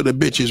wife, make sure the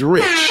bitch is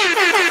rich.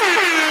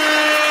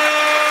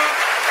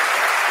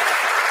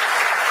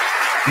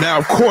 Now,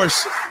 of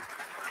course,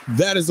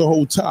 that is the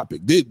whole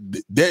topic.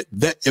 That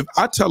if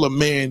I tell a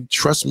man,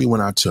 trust me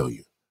when I tell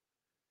you,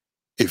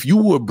 if you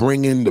were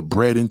bringing the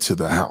bread into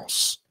the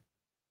house,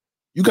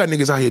 you got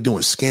niggas out here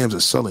doing scams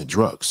and selling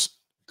drugs.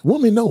 The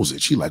woman knows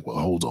it. She like, well,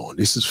 hold on.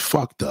 This is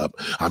fucked up.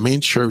 I'm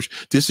in church.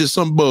 This is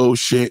some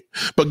bullshit.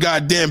 But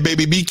goddamn,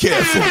 baby, be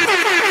careful. Be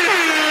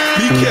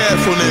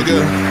careful,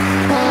 nigga.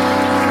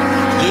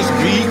 Just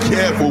be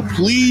careful.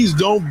 Please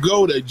don't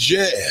go to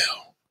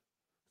jail.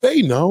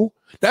 They know.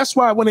 That's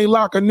why when they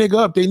lock a nigga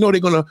up, they know they're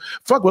going to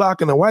fuck with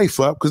locking a wife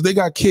up because they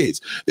got kids.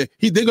 They're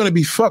going to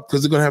be fucked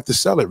because they're going to have to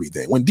sell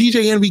everything. When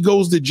DJ Envy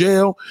goes to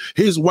jail,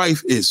 his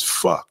wife is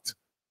fucked.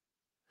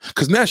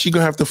 Because now she's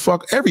going to have to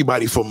fuck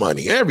everybody for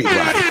money.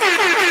 Everybody.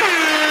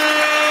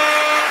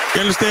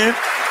 You understand?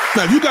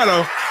 Now, if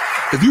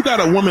you got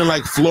a woman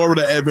like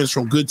Florida Evans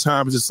from Good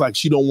Times, it's like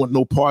she don't want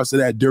no parts of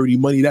that dirty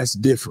money. That's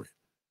different.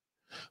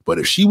 But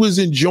if she was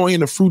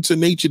enjoying the fruits of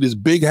nature, this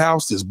big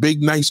house, this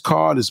big nice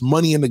car, this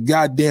money in the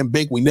goddamn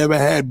bank we never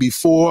had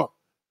before,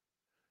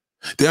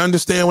 they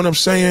understand what I'm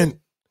saying?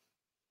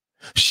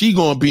 She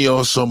gonna be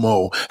on some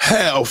old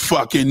hell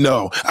fucking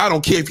no. I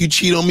don't care if you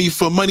cheat on me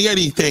for money,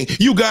 anything.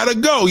 You gotta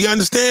go. You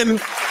understand?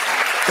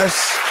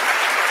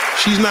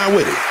 She's not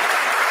with it.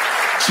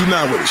 She's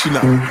not with it. She's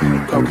not with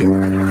it.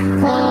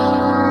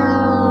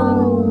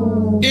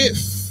 Okay.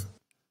 If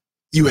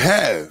you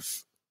have,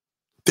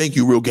 thank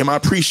you, Real Game. I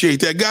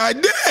appreciate that.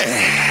 God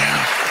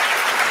damn.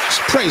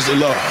 Praise the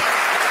Lord.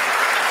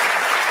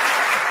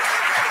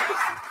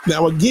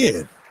 Now,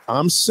 again,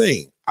 I'm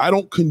saying I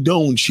don't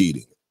condone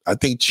cheating. I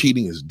think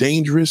cheating is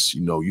dangerous. You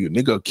know, you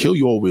nigga will kill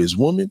you over his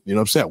woman. You know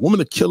what I'm saying? A woman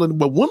are killing,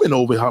 but women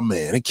over her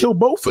man and kill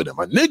both of them.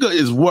 A nigga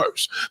is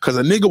worse because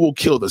a nigga will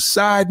kill the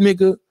side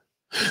nigga,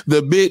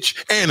 the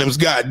bitch, and him's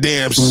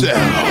goddamn self.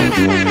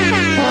 You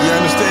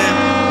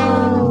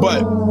understand?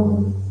 But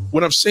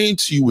what I'm saying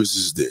to you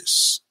is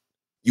this.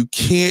 You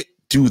can't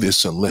do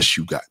this unless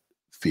you got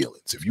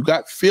feelings. If you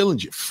got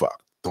feelings, you're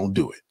fucked. Don't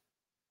do it.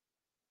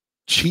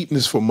 Cheating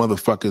is for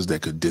motherfuckers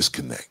that could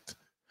disconnect.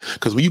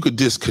 Because when you could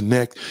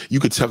disconnect, you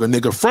could tell a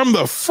nigga from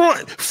the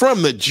front,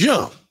 from the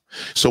jump.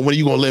 So when are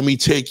you gonna let me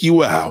take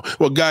you out?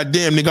 Well,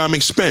 goddamn, nigga, I'm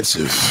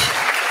expensive.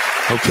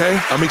 Okay?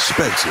 I'm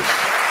expensive.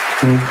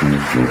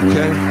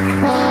 Okay?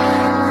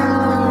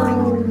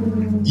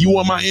 You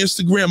want my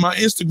Instagram? My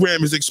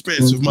Instagram is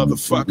expensive,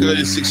 motherfucker.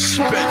 It's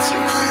expensive.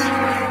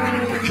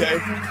 Okay?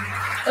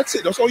 That's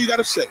it. That's all you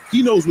gotta say.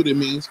 He knows what it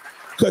means.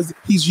 Because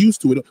he's used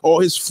to it. All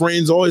his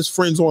friends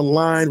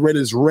online,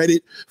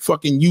 Reddit,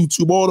 fucking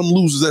YouTube, all them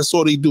losers, that's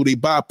all they do. They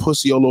buy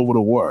pussy all over the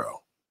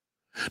world.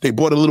 They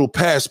bought a little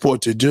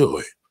passport to do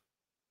it.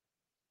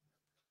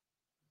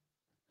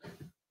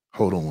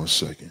 Hold on one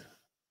second.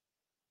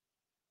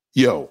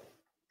 Yo,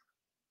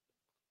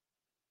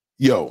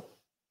 you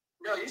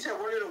said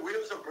one of the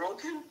wheels are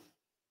broken?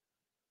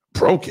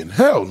 Broken?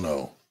 Hell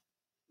no.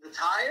 The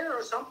tire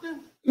or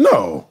something?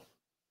 No.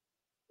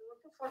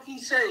 What the fuck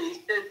he said?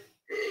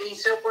 He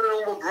said one of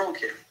them were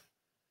broken.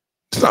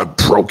 It's not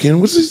broken.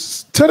 What's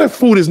this? Tell that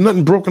fool there's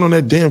nothing broken on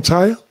that damn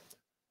tire.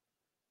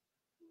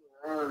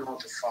 I don't know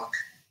what the fuck.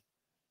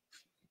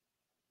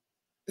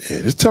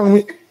 Yeah, just tell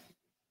me.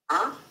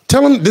 Huh?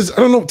 Tell him this.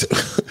 I don't know.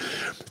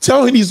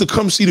 Tell him he needs to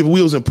come see the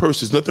wheels in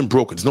person. There's nothing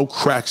broken. There's no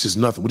cracks. There's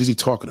nothing. What is he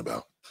talking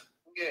about?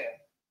 Yeah.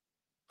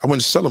 I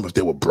wouldn't sell them if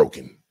they were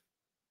broken.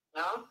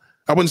 No?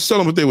 I wouldn't sell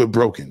them if they were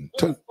broken.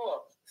 Tell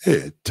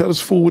this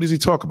fool what is he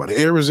talking about? The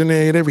air is in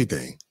there and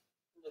everything.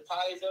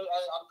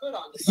 I'm good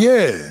on this.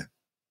 Yeah.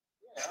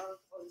 All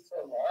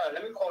right,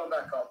 let me call him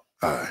back up.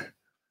 All right.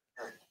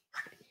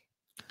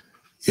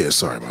 Yeah,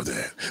 sorry about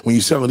that. When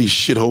you selling these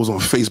shitholes on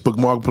Facebook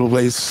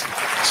Marketplace,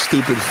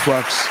 stupid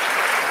fucks.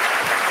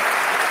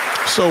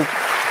 So,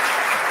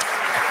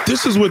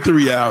 this is what the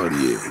reality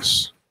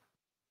is,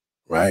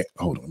 right?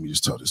 Hold on, let me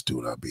just tell this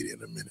dude I'll be there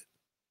in a minute.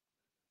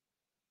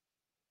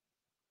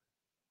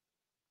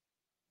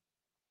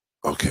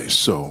 Okay,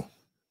 so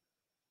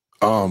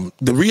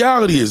the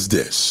reality is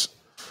this.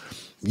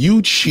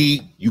 You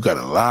cheat, you got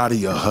a lot of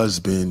your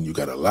husband, you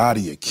got a lot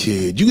of your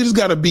kid. You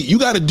got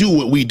to do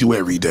what we do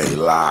every day,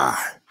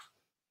 lie.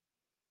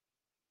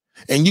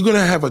 And you're going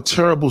to have a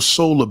terrible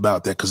soul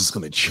about that because it's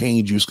going to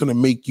change you. It's going to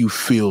make you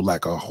feel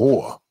like a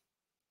whore.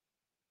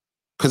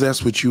 Because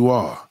that's what you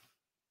are.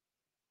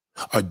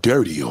 A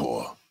dirty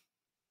whore.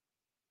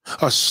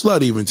 A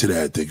slut even to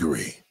that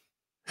degree.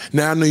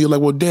 Now I know you're like,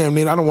 well, damn,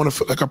 man, I don't want to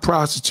feel like a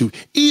prostitute.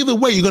 Either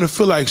way, you're going to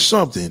feel like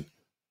something.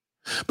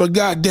 But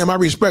goddamn, I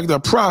respect a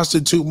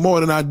prostitute more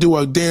than I do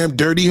a damn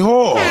dirty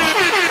whore.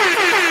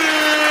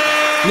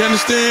 You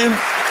understand?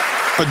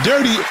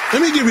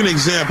 Let me give you an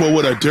example of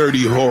what a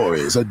dirty whore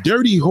is. A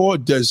dirty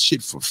whore does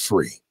shit for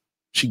free.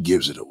 She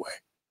gives it away.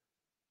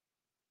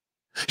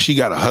 She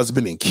got a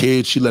husband and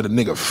kids. She let a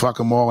nigga fuck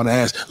them all in the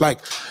ass.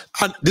 Like,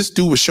 this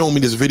dude was showing me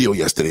this video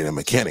yesterday in a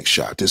mechanic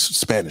shop. This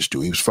Spanish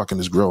dude, he was fucking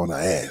this girl in her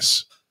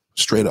ass.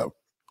 Straight up.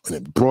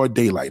 In broad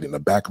daylight in the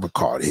back of a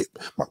car.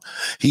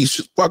 He's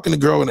just fucking the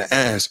girl in the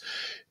ass.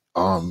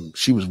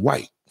 She was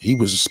white. He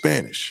was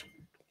Spanish.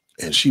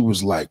 And she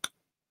was like,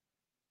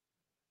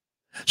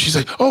 she's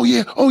like, oh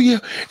yeah.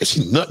 And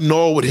she nutting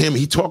all with him.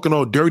 He talking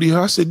all dirty.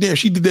 I said, damn,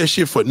 she did that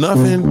shit for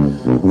nothing.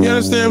 You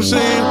understand what I'm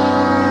saying?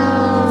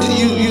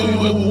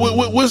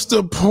 What's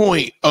the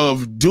point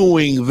of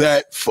doing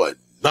that for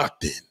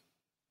nothing?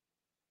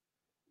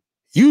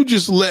 You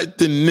just let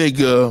the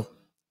nigga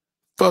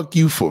fuck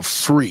you for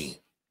free.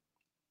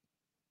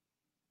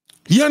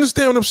 You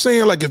understand what I'm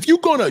saying? Like, if you're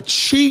gonna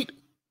cheat,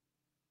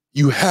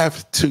 you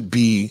have to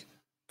be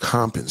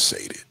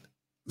compensated.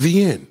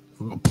 The end.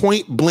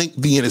 Point blank,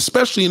 the end.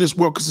 Especially in this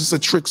world, because it's a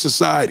trick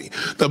society.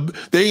 There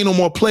ain't no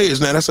more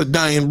players now. That's a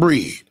dying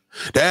breed.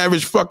 The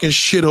average fucking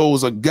shithole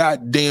is a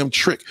goddamn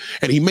trick.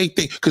 And he may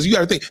think, because you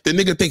gotta think, the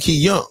nigga think he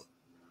young.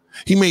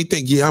 He may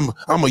think, yeah,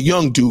 I'm a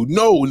young dude.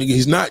 No, nigga,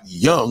 he's not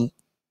young.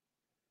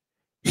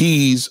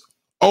 He's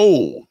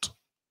old.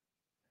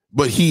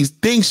 But he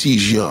thinks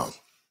he's young.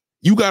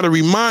 You got to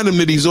remind him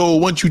that he's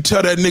old. Once you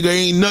tell that nigga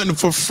ain't nothing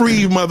for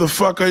free,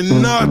 motherfucker,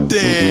 nothing.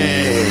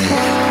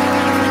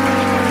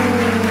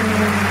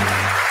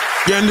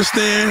 You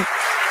understand?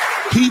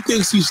 He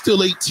thinks he's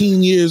still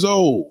 18 years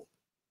old.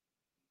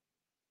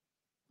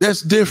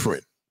 That's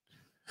different.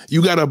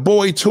 You got a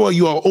boy toy,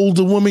 you are an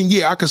older woman.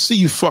 Yeah, I can see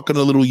you fucking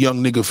a little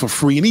young nigga for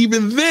free. And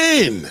even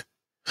then,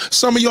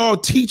 some of y'all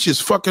teachers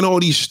fucking all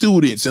these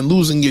students and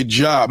losing your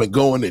job and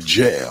going to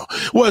jail.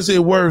 Was it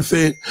worth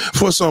it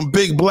for some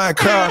big black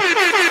car?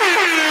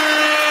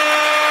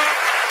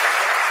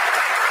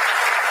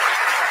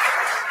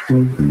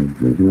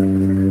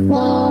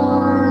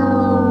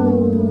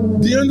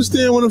 Do you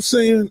understand what I'm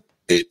saying?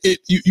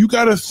 You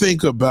got to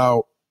think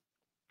about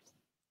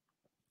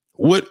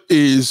what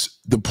is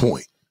the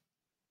point.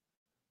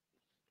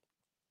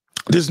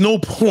 There's no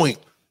point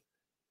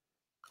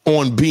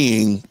on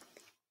being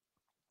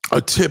a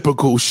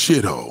typical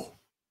shithole.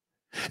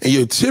 And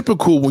you're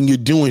typical when you're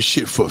doing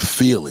shit for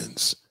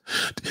feelings.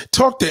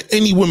 Talk to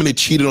any woman that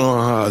cheated on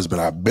her husband.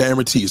 I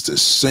guarantee it's the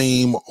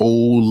same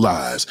old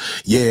lies.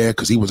 Yeah,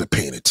 because he wasn't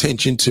paying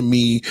attention to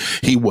me.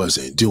 He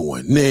wasn't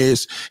doing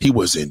this. He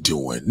wasn't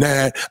doing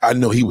that. I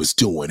know he was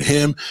doing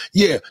him.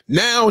 Yeah,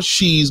 now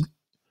she'll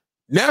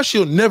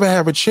never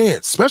have a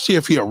chance, especially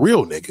if he a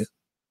real nigga.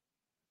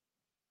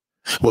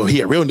 Well, he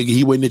a real nigga,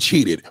 he wouldn't have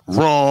cheated.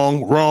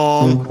 Wrong.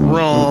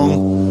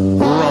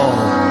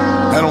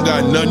 That don't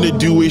got nothing to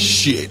do with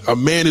shit. A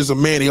man is a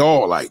man, he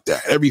all like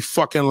that. Every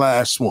fucking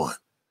last one.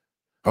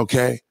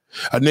 Okay?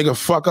 A nigga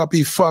fuck up,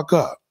 he fuck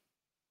up.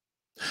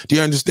 Do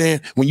you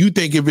understand? When you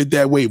think of it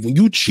that way, when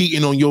you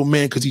cheating on your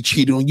man because he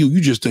cheated on you,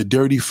 you just a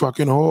dirty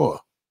fucking whore.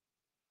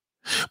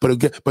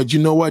 But you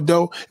know what,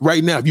 though?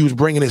 Right now, if you was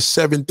bringing in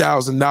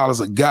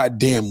 $7,000 a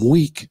goddamn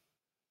week,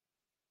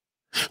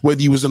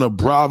 whether you was in a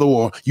brothel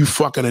or you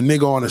fucking a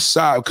nigga on the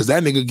side, because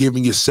that nigga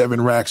giving you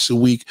 7 racks a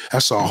week,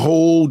 that's a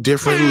whole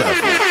different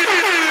level.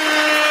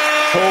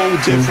 Whole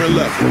different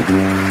level.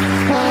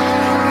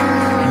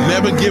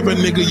 Never give a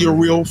nigga your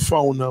real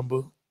phone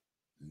number.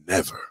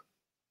 Never.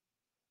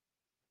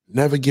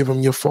 Never give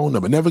him your phone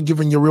number. Never give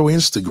him your real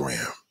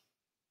Instagram.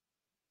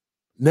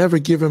 Never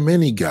give him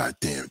any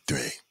goddamn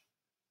thing.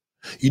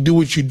 You do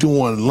what you do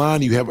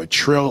online, you have a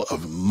trail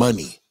of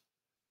money.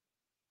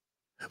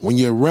 When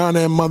you're around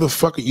that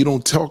motherfucker, you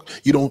don't talk,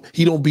 he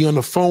don't be on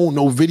the phone,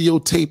 no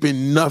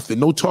videotaping, nothing.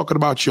 No talking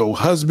about your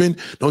husband,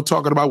 no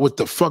talking about what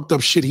the fucked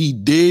up shit he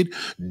did.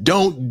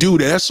 Don't do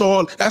that. That's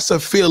all, that's a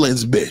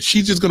feelings bitch.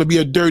 She's just gonna be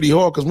a dirty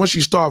whore because once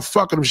you start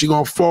fucking him, she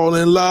gonna fall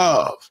in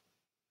love.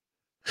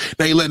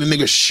 Now you letting a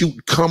nigga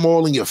shoot cum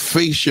all in your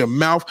face, your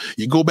mouth.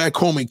 You go back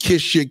home and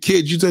kiss your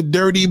kids. You're a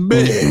dirty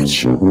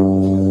bitch.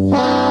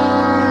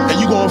 And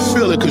you gonna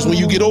feel it because when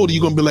you get older,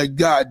 you're gonna be like,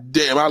 God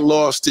damn, I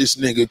lost this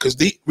nigga. Because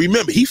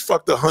remember, he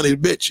fucked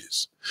 100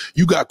 bitches.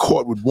 You got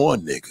caught with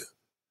one nigga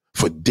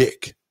for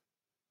dick.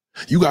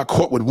 You got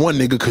caught with one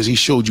nigga because he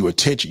showed you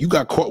attention. You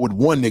got caught with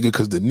one nigga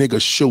because the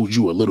nigga showed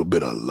you a little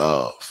bit of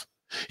love.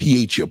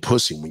 He ate your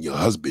pussy when your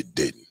husband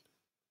didn't.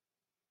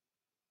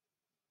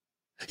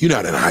 You're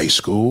not in high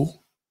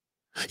school.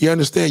 You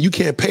understand? You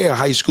can't pay a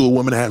high school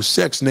woman to have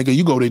sex, nigga.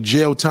 You go to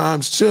jail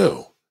times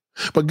too.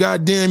 But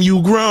goddamn,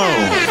 you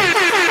grown.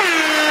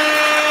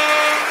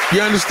 You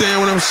understand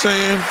what I'm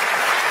saying?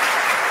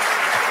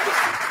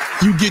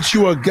 You get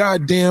you a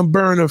goddamn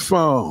burner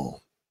phone.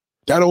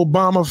 That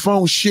Obama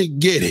phone shit,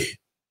 get it.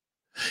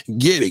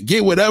 Get it.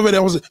 Get whatever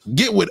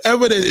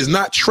that is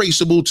not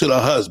traceable to the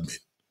husband.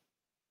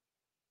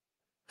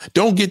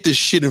 Don't get this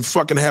shit and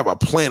fucking have a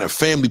plan, a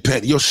family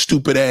plan. Your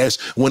stupid ass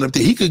went up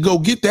there. He could go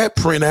get that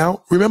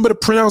printout. Remember the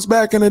printouts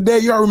back in the day?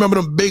 Y'all remember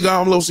them big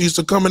envelopes that used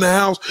to come in the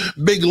house?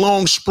 Big,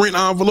 long Sprint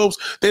envelopes?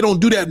 They don't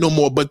do that no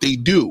more, but they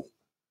do.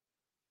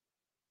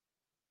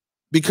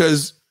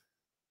 Because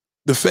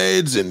the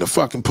feds and the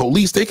fucking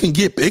police, they can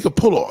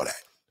pull all that.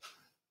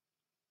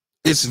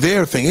 It's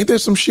their thing. Ain't there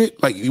some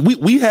shit? Like,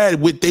 we had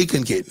what they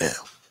can get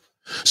now.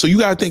 So you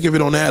got to think of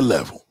it on that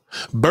level.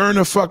 Burn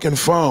a fucking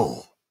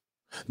phone.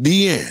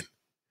 The end.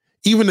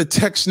 Even the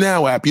Text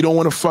Now app, you don't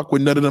want to fuck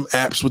with none of them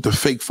apps with the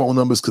fake phone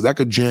numbers because that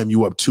could jam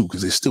you up too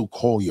because they still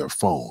call your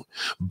phone.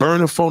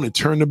 Burn the phone and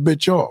turn the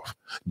bitch off.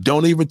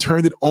 Don't even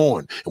turn it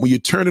on. And when you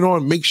turn it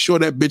on, make sure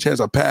that bitch has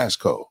a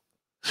passcode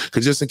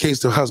because just in case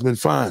the husband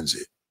finds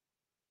it.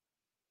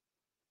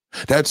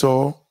 That's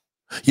all.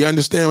 You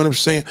understand what I'm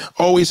saying?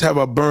 Always have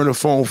a burner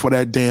phone for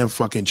that damn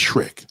fucking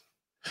trick.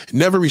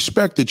 Never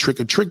respect the trick.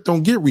 A trick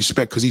don't get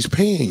respect because he's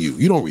paying you.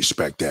 You don't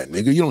respect that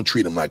nigga. You don't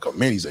treat him like a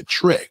man. He's a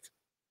trick.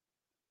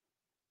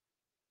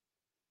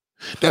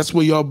 That's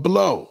where y'all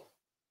blow.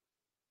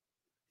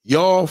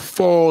 Y'all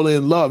fall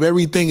in love.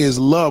 Everything is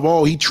love.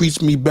 Oh, he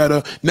treats me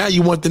better. Now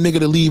you want the nigga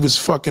to leave his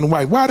fucking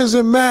wife. Why does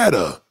it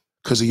matter?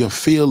 Because of your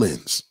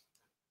feelings.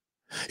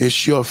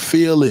 It's your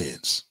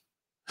feelings.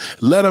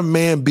 Let a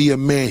man be a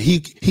man.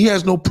 He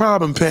has no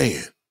problem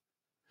paying.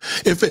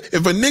 If a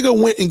nigga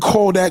went and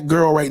called that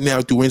girl right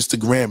now through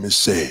Instagram and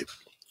said,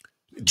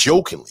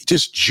 jokingly,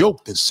 just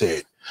joked and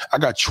said, I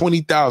got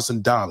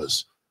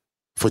 $20,000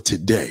 for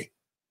today.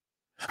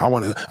 I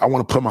want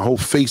to put my whole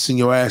face in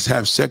your ass,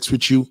 have sex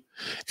with you.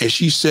 And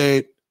she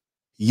said,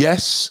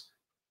 yes,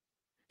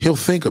 he'll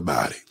think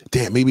about it.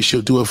 Damn, maybe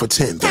she'll do it for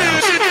 10,000.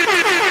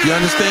 You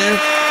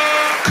understand?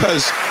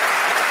 Because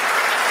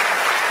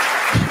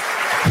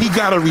he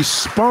got a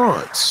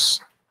response.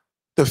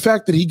 The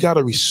fact that he got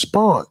a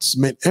response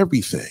meant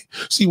everything.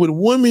 See, when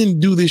women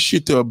do this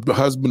shit to a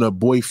husband or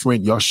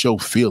boyfriend, y'all show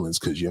feelings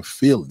because you're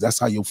feelings. That's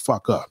how you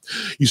fuck up.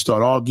 You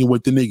start arguing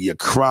with the nigga, you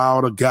cry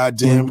all the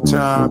goddamn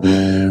time.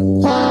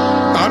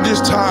 I'm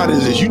just tired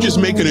of this. You just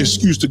make an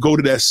excuse to go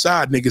to that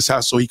side nigga's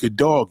house so he could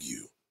dog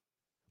you.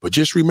 But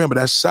just remember,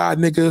 that side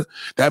nigga,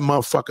 that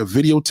motherfucker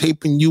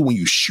videotaping you when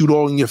you shoot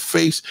all in your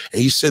face,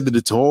 and he sending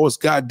it to all his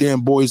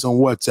goddamn boys on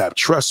WhatsApp.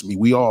 Trust me,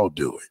 we all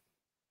do it.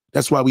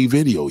 That's why we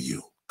video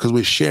you. Because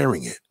we're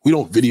sharing it. We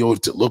don't video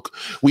it to look.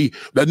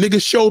 That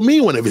nigga showed me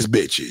one of his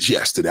bitches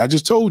yesterday. I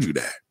just told you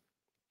that.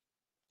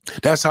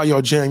 That's how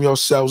y'all jam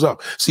yourselves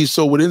up. See,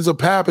 so what ends up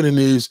happening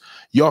is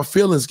your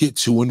feelings get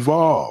too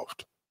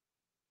involved.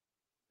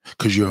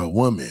 Because you're a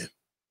woman.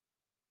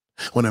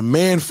 When a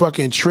man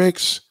fucking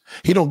tricks,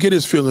 he don't get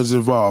his feelings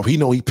involved. He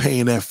know he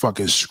paying that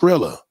fucking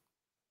Skrilla.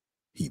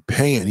 He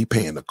paying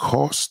the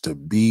cost to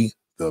be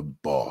the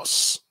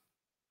boss.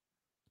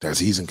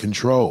 He's in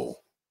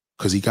control.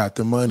 Because he got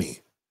the money.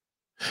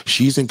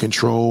 She's in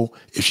control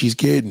if she's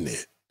getting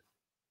it.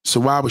 So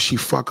why would she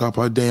fuck up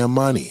her damn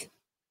money?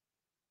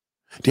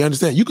 Do you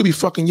understand? You could be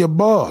fucking your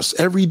boss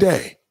every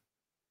day.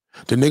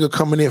 The nigga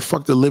coming in,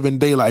 fuck the living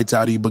daylights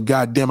out of you, but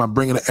goddamn, I'm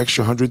bringing an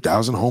extra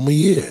 100,000 home a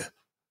year.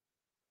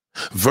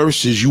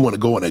 Versus you want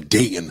to go on a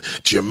date in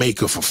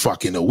Jamaica for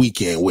fucking a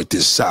weekend with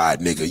this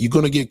side nigga. You're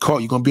going to get caught.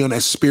 You're going to be on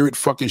that Spirit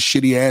fucking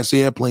shitty ass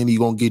airplane and you're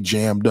going to get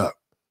jammed up.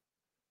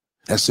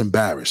 That's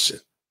embarrassing.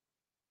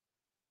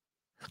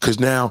 Because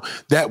now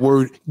that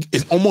word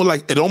is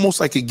almost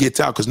like it gets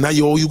out. Because now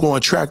all you're going to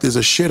attract is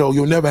a shithole.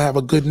 You'll never have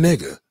a good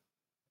nigga.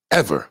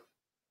 Ever.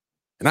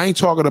 And I ain't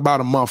talking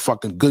about a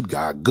motherfucking good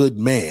guy, good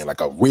man,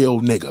 like a real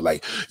nigga.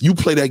 Like, you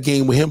play that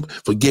game with him,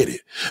 forget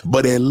it.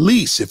 But at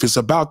least if it's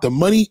about the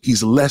money,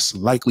 he's less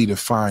likely to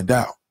find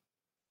out.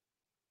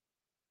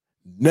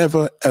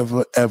 Never,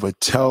 ever, ever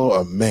tell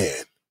a man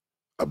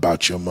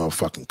about your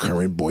motherfucking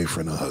current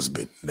boyfriend or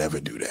husband. Never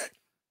do that.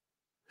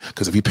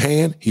 Because if he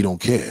paying, he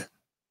don't care.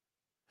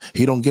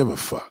 He don't give a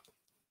fuck.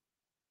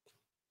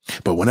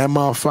 But when that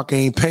motherfucker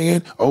ain't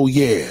paying, oh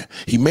yeah,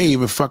 he may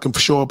even fucking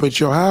show up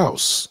at your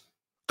house.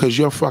 Because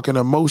your fucking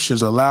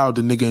emotions allowed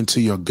the nigga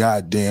into your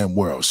goddamn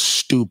world.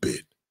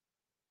 Stupid.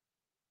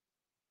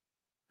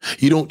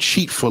 You don't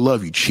cheat for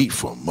love, you cheat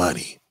for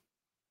money.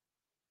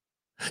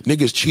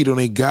 Niggas cheat on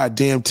their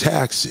goddamn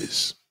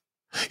taxes.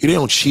 They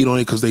don't cheat on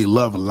it because they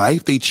love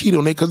life. They cheat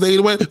on it because they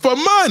went for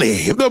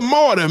money. The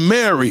more the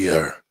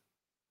merrier.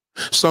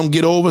 Some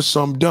get over,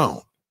 some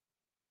don't.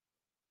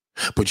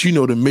 But you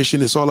know the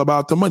mission is all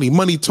about the money.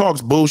 Money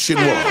talks, bullshit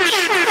walks.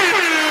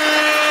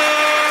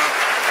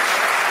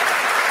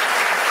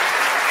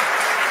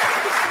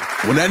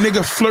 When that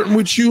nigga flirting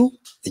with you,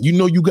 and you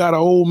know you got an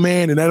old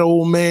man, and that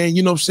old man,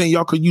 you know what I'm saying,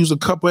 y'all could use a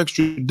couple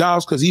extra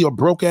dollars because he a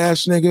broke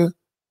ass nigga,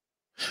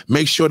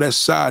 make sure that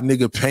side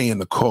nigga paying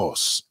the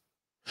cost.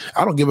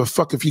 I don't give a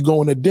fuck if you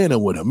going to dinner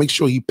with him. Make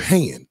sure he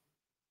paying.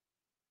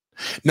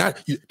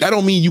 That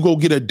don't mean you go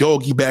get a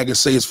doggy bag and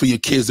say it's for your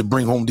kids to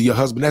bring home to your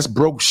husband. That's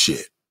broke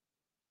shit.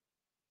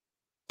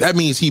 That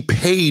means he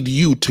paid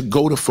you to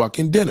go to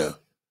fucking dinner.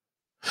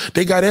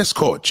 They got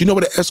escorts. You know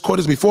what an escort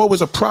is? Before it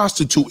was a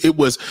prostitute, it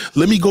was,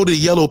 let me go to the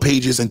yellow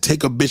pages and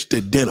take a bitch to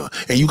dinner.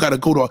 And you got to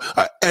go to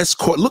an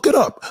escort. Look it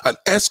up. An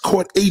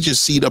escort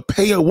agency to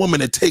pay a woman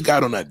to take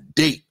out on a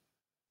date.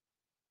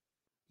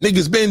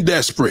 Niggas been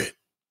desperate.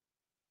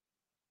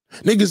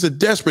 Niggas are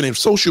desperate, and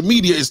social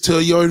media is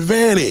to your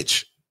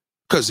advantage.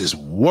 Because it's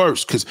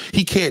worse, because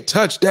he can't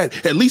touch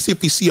that. At least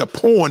if he see a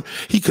porn,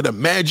 he could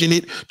imagine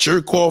it,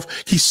 jerk off.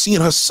 He's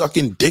seeing her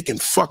sucking dick and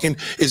fucking.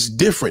 It's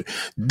different.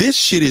 This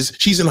shit is,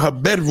 she's in her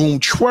bedroom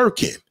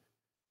twerking.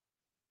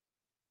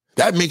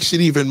 That makes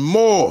it even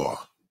more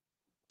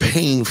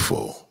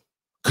painful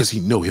because he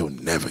know he'll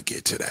never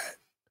get to that.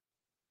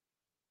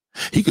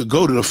 He could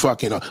go to the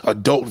fucking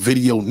Adult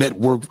Video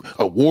Network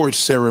award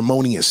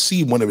ceremony and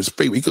see one of his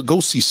favorite. He could go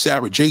see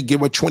Sarah J,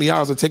 give her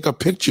 $20 to take a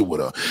picture with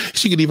her.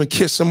 She could even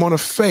kiss him on the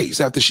face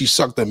after she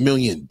sucked 1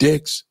 million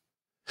dicks.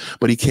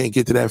 But he can't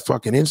get to that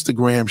fucking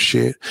Instagram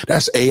shit.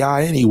 That's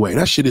AI anyway.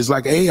 That shit is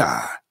like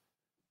AI.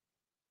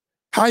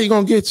 How you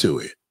gonna get to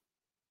it?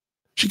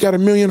 She got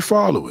 1 million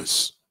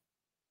followers.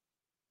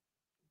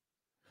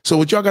 So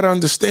what y'all gotta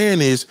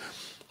understand is,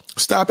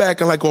 stop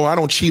acting like, oh, I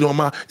don't cheat on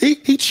my... He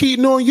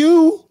cheating on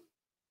you.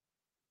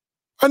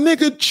 A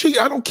nigga cheat.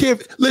 I don't care.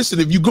 Listen,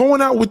 if you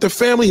going out with the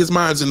family, his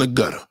mind's in the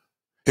gutter.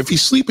 If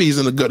he's sleeping, he's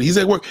in the gutter. He's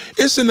at work.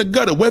 It's in the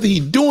gutter, whether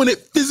he's doing it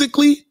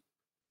physically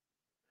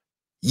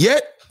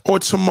yet or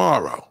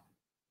tomorrow.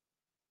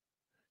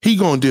 He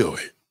gonna do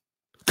it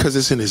because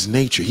it's in his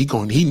nature. He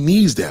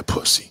needs that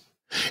pussy.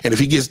 And if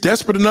he gets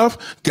desperate enough,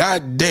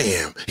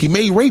 goddamn, he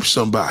may rape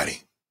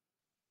somebody.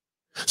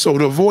 So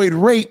to avoid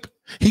rape,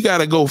 he got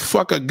to go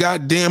fuck a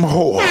goddamn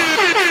whore.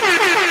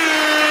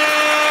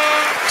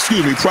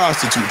 Excuse me,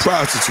 prostitute.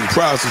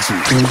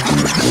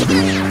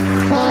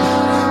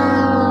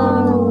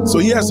 So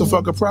he has to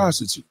fuck a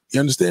prostitute. You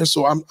understand?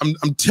 So I'm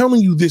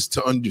telling you this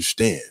to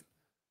understand.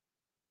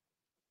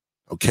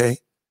 Okay?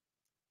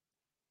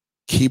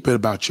 Keep it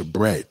about your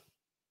bread.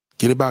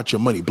 Get about your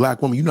money.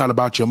 Black woman, you're not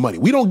about your money.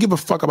 We don't give a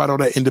fuck about all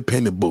that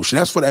independent bullshit.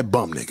 That's for that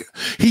bum nigga.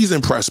 He's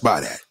impressed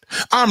by that.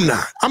 I'm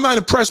not. I'm not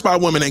impressed by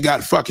women that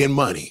got fucking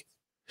money.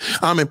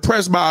 I'm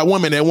impressed by a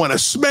woman that want to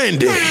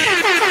spend it.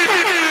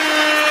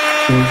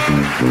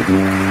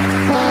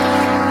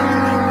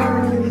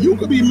 You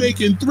could be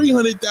making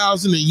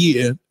 $300,000 a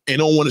year and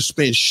don't want to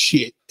spend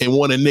shit and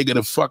want a nigga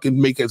to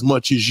fucking make as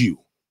much as you.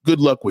 Good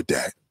luck with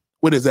that.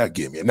 What does that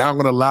give me? Now I'm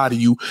going to lie to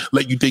you,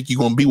 let you think you're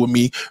going to be with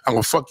me. I'm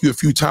going to fuck you a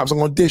few times. I'm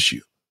going to dish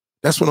you.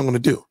 That's what I'm going to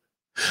do.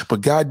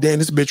 But goddamn,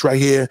 this bitch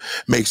right here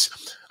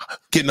makes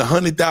getting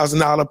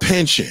 $100,000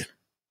 pension.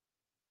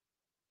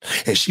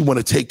 And she want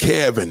to take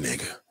care of a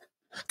nigga.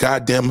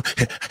 Goddamn,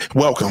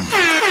 welcome.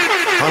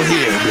 I'm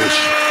here,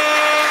 bitch.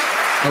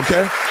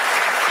 Okay?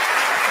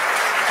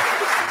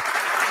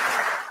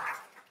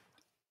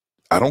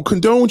 I don't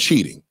condone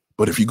cheating,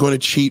 but if you're going to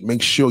cheat,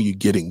 make sure you're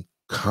getting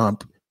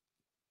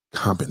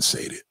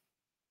compensated.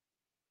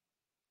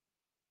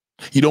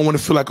 You don't want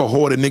to feel like a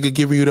whore, a nigga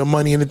giving you the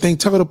money and the thing.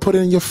 Tell her to put it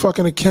in your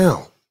fucking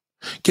account.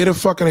 Get a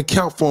fucking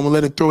account for him and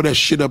let it throw that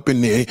shit up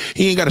in there.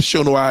 He ain't got to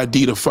show no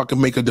ID to fucking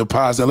make a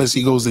deposit unless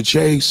he goes to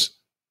Chase.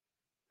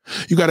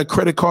 You got a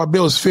credit card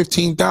bill, it's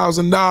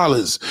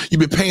 $15,000. You've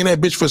been paying that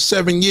bitch for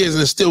 7 years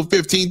and it's still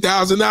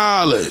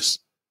 $15,000.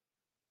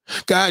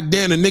 God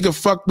damn, the nigga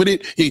fucked with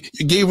it. You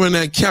gave her an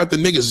account, the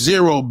nigga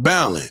zero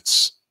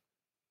balance.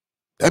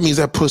 That means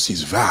that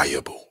pussy's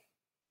valuable.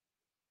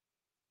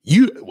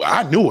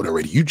 I knew it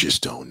already. You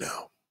just don't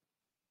know.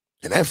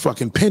 And that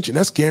fucking pension,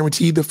 that's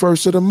guaranteed the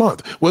first of the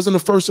month. Wasn't the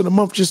first of the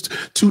month just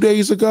 2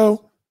 days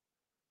ago?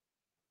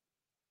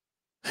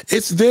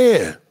 It's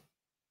there.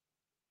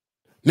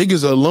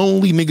 Niggas are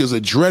lonely. Niggas are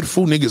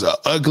dreadful. Niggas are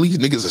ugly.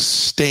 Niggas are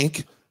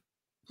stink.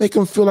 Make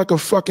him feel like a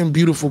fucking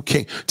beautiful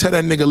king. Tell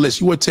that nigga,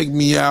 listen, you want to take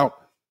me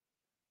out?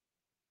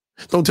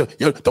 Don't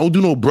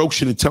do no broke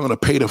shit and tell him to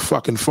pay the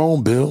fucking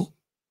phone bill.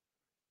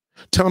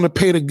 Tell him to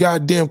pay the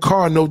goddamn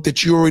car note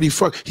that you already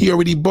he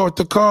already bought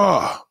the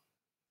car.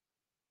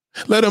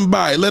 Let him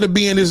buy it. Let it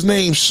be in his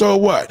name. So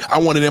what? I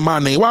want it in my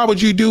name. Why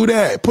would you do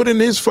that? Put it in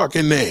his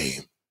fucking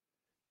name.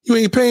 You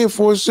ain't paying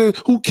for it, so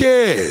who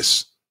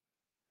cares?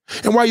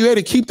 And while you at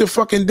it, keep the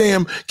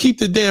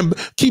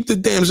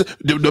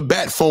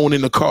bat phone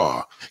in the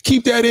car.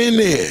 Keep that in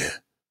there.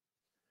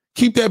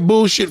 Keep that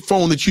bullshit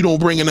phone that you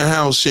don't bring in the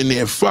house in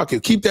there. Fuck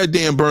it. Keep that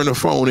damn burner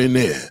phone in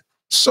there.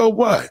 So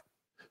what?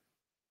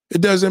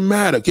 It doesn't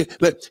matter.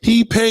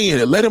 He paying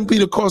it. Let him be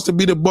the cost to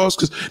be the boss,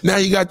 because now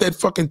you got that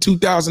fucking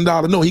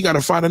 $2,000. No, he got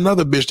to find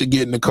another bitch to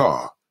get in the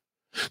car.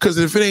 Because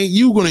if it ain't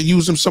you going to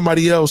use him,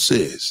 somebody else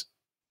is.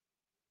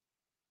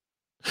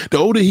 The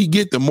older he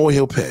get, the more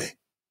he'll pay.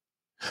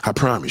 I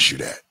promise you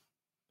that.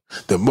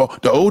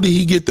 The older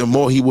he get, the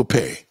more he will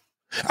pay.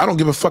 I don't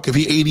give a fuck if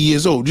he's 80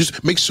 years old.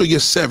 Just make sure you're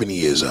 70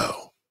 years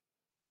old.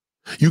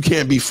 You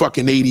can't be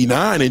fucking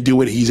 89 and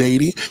do it. He's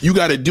 80. You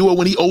got to do it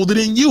when he's older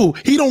than you.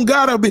 He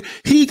got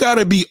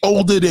to be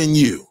older than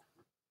you.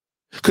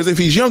 Because if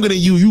he's younger than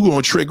you, you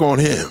going to trick on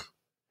him.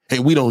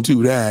 And we don't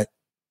do that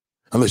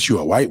unless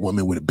you're a white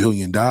woman with $1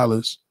 billion.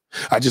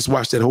 I just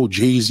watched that whole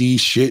Jay-Z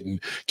shit and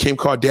Kim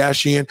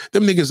Kardashian.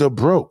 Them niggas are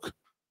broke.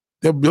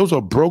 Those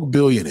are broke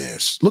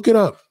billionaires. Look it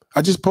up.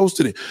 I just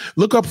posted it.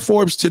 Look up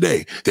Forbes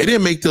today. They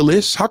didn't make the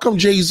list. How come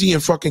Jay-Z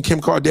and fucking Kim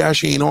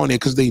Kardashian ain't on there?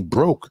 Because they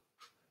broke.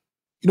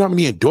 You know how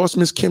many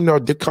endorsements Kim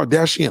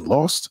Kardashian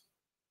lost?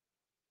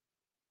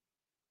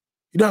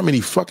 You know how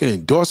many fucking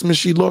endorsements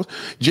she lost?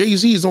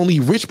 Jay-Z is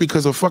only rich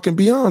because of fucking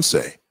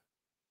Beyonce.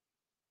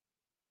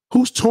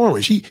 Who's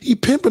touring? He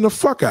pimping the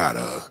fuck out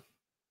of her.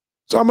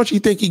 So how much you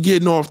think he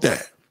getting off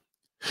that?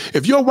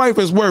 If your wife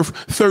is worth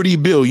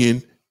 $30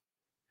 billion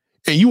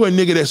and you a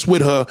nigga that's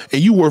with her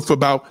and you worth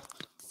about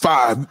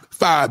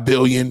 $5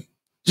 billion,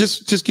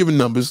 just giving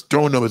numbers,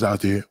 throwing numbers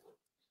out there.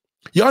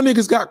 Y'all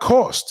niggas got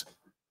cost.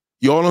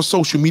 Y'all on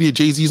social media.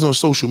 Jay-Z's on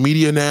social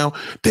media now.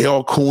 They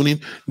all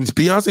cooning.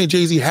 Beyonce and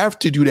Jay-Z have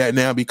to do that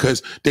now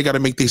because they got to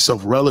make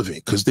themselves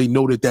relevant, because they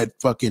know that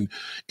fucking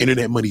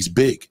internet money's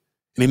big.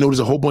 And they know there's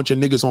a whole bunch of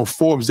niggas on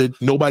Forbes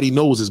that nobody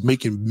knows is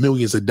making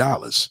millions of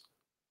dollars.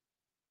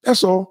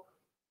 That's all.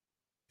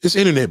 It's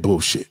internet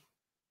bullshit.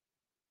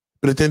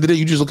 But at the end of the day,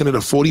 you're just looking at a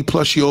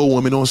 40-plus-year-old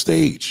woman on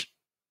stage.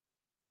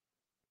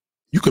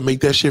 You can make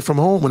that shit from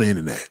home on the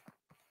internet.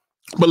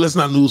 But let's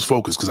not lose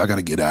focus, because I got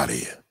to get out of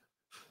here.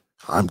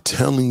 I'm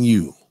telling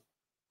you,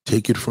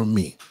 take it from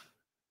me.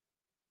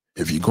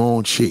 If you're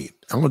going to cheat,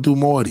 I'm going to do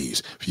more of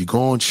these. If you're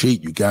going to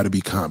cheat, you got to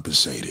be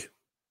compensated.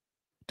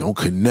 Don't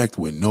connect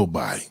with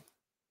nobody.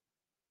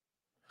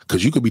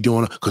 Because you could be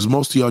doing, because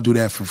most of y'all do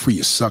that for free.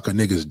 You suck a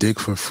nigga's dick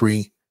for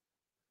free.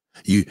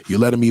 You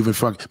let him even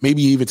fuck,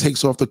 maybe he even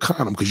takes off the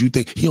condom because you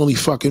think he only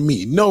fucking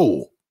me.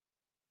 No.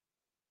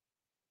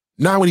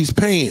 Not when he's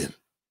paying.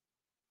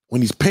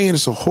 When he's paying,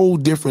 it's a whole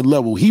different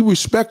level. He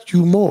respects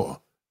you more.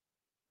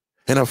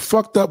 In a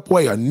fucked up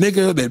way, a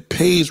nigga that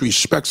pays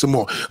respects him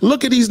more.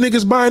 Look at these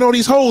niggas buying all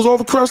these hoes all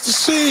across the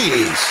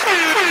seas.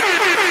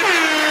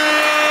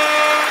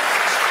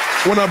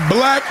 When a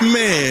black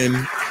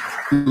man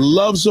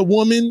loves a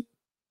woman,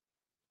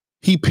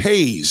 he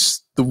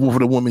pays for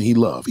the woman he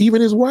loves,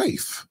 even his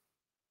wife.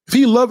 If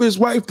he love his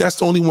wife, that's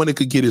the only one that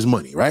could get his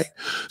money, right?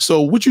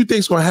 So what you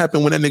think's gonna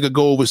happen when that nigga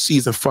go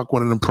overseas and fuck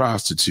one of them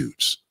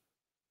prostitutes?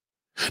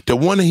 The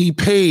one that he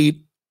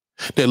paid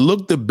that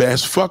looked the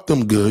best, fucked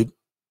them good,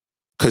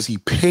 because he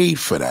paid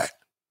for that.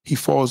 He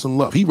falls in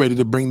love. He ready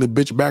to bring the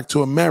bitch back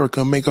to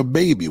America and make a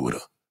baby with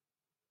her.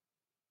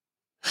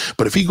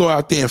 But if he go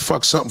out there and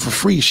fuck something for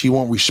free, she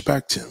won't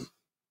respect him.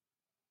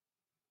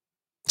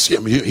 See, I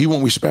mean, he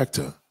won't respect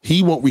her.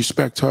 He won't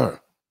respect her.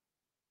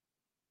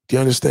 Do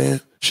you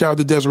understand? Shout out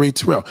to Desiree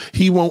Terrell.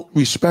 He won't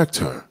respect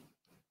her.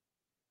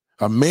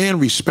 A man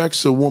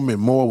respects a woman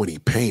more when he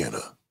paying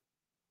her.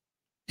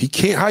 He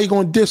can't, how you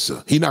gonna diss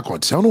her? He not gonna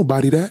tell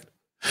nobody that.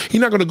 He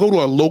not gonna go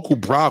to a local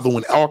brothel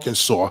in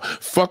Arkansas,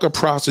 fuck a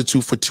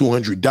prostitute for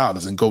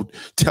 $200 and go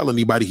tell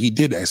anybody he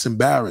did that. It's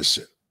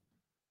embarrassing.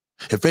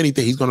 If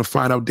anything, he's gonna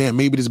find out, damn,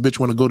 maybe this bitch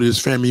wanna go to this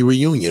family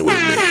reunion with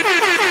me.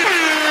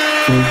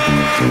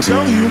 I'm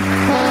telling you.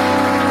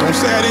 Don't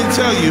say I didn't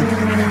tell you.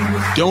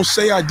 Don't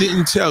say I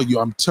didn't tell you.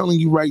 I'm telling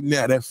you right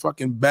now, that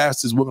fucking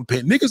bastard's willing to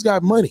pay. Niggas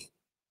got money.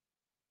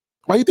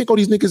 Why you think all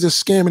these niggas are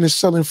scamming and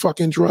selling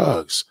fucking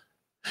drugs?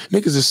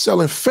 Niggas is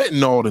selling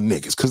fentanyl to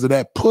niggas because of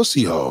that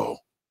pussy hole.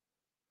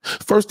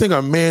 First thing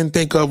a man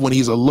think of when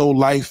he's a low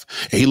life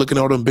and he looking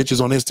at all them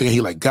bitches on Instagram,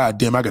 he like, God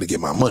damn, I gotta get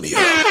my money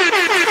up.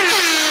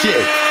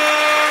 Shit,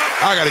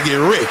 I gotta get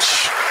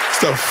rich. It's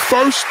the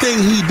first thing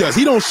he does.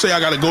 He don't say I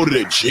gotta go to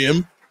the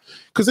gym.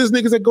 Because there's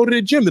niggas that go to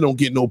the gym that don't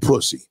get no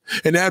pussy.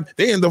 And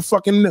they end up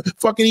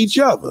fucking each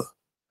other.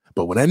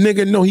 But when that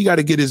nigga know he got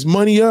to get his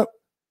money up,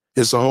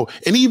 it's a whole...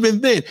 And even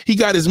then, he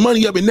got his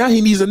money up and now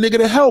he needs a nigga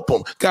to help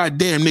him. God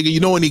damn, nigga, you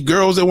know any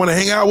girls that want to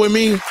hang out with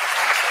me?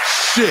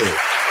 Shit.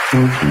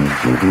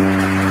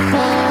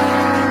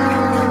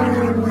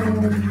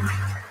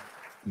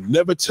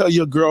 Never tell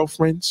your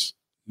girlfriends.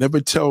 Never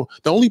tell...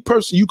 The only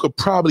person you could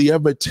probably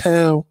ever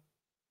tell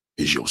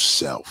is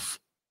yourself.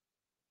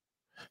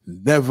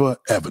 Never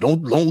ever.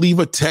 Don't leave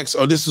a text,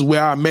 oh, this is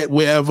where I met,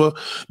 wherever.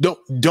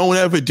 Don't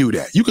ever do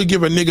that. You could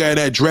give a nigga an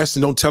address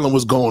and don't tell him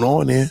what's going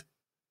on there.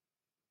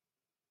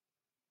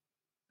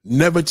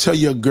 Never tell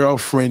your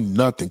girlfriend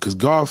nothing, because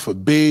God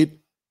forbid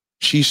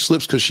she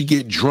slips because she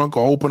get drunk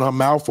or open her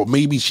mouth, or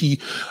maybe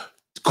she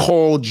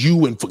called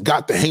you and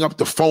forgot to hang up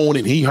the phone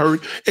and he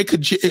heard. It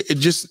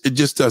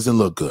just doesn't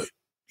look good.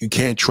 You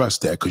can't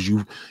trust that because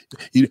you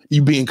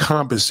being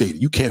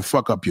compensated. You can't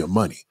fuck up your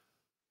money.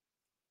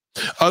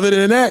 Other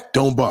than that,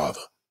 don't bother.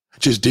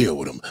 Just deal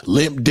with them.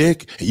 Limp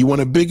dick, and you want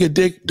a bigger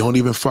dick, don't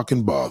even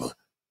fucking bother.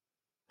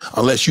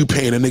 Unless you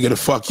paying a nigga to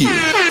fuck you.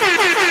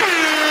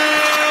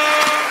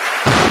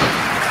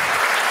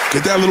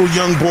 Get that little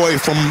young boy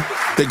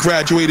that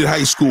graduated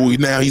high school.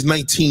 Now he's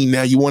 19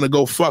 now. You want to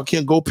go fuck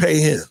him, go pay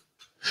him.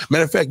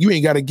 Matter of fact, you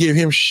ain't got to give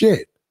him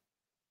shit.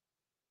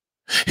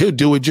 He'll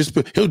do it just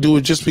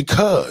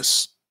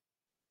because.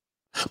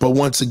 But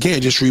once again,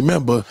 just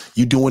remember,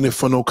 you doing it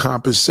for no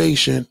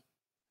compensation.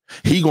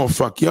 He gonna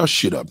fuck your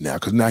shit up now,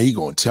 because now he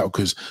gonna tell,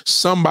 because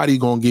somebody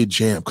gonna get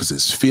jammed because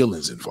there's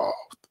feelings involved.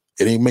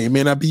 It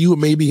may not be you, it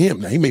may be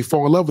him. Now he may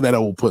fall in love with that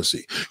old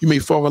pussy. You may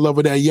fall in love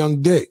with that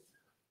young dick.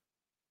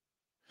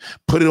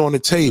 Put it on the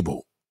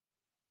table.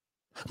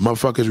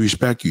 Motherfuckers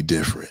respect you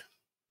different.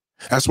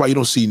 That's why you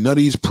don't see none of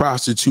these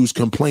prostitutes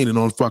complaining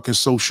on fucking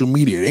social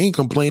media. They ain't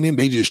complaining,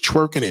 they just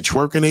twerking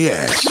their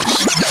ass.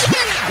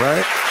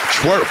 Right?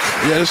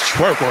 Twerk. Yeah, it's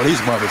twerk on these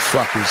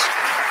motherfuckers.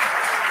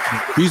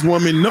 These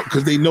women know,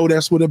 because they know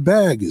that's where the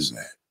bag is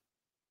at.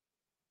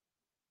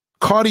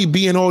 Cardi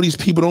B and all these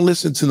people, don't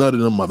listen to none of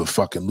them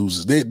motherfucking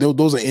losers.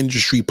 Those are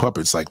industry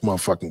puppets, like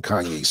motherfucking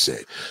Kanye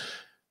said.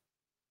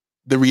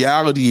 The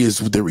reality is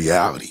the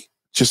reality.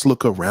 Just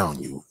look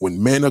around you.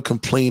 When men are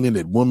complaining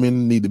that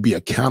women need to be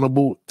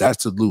accountable,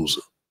 that's a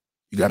loser.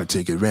 You got to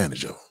take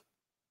advantage of him.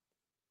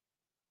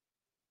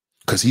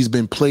 Because he's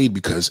been played,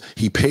 because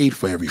he paid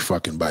for every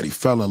fucking body,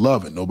 fell in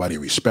love and nobody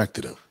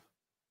respected him.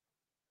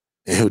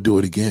 And he'll do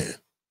it again.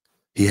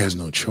 He has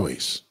no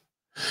choice.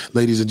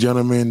 Ladies and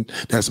gentlemen,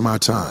 that's my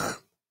time.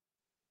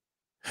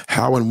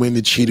 How and when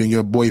to cheat on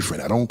your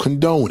boyfriend. I don't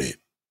condone it.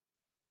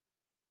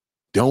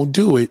 Don't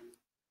do it.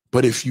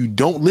 But if you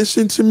don't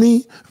listen to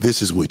me,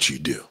 this is what you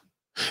do.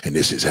 And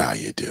this is how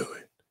you do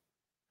it.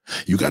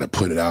 You got to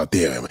put it out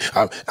there.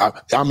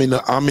 I'm in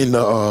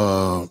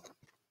the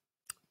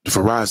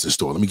Verizon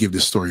store. Let me give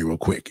this story real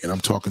quick. And I'm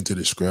talking to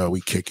this girl.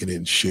 We kicking it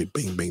and shit.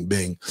 Bing, bing,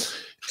 bing.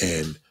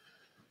 And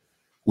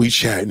we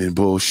chatting and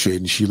bullshit,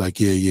 and she like,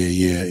 yeah.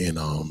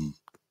 And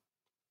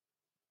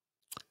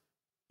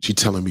she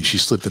telling me she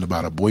slipped in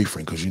about her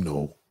boyfriend, because, you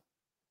know,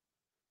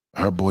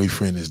 her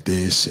boyfriend is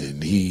this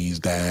and he's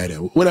that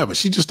and whatever.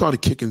 She just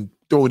started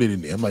throwing it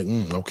in there. I'm like,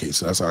 okay,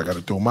 so that's how I got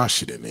to throw my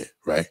shit in there,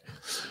 right?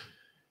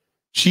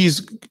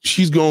 She's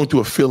going through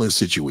a feeling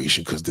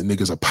situation because the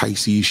nigga's a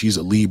Pisces, she's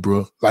a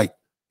Libra. Like,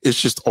 It's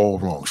just all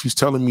wrong. She's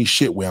telling me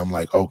shit where I'm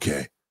like,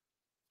 okay,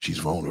 she's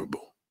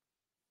vulnerable.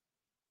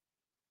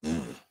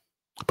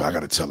 But I got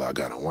to tell her I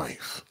got a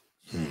wife.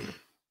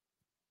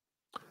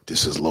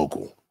 This is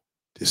local.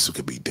 This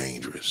could be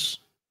dangerous.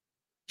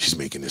 She's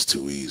making this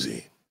too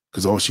easy.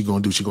 Because all she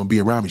going to do, she going to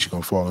be around me. She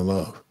going to fall in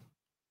love.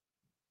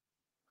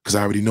 Because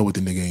I already know what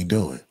the nigga ain't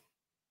doing.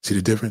 See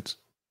the difference?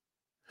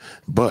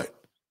 But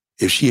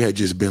if she had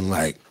just been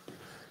like,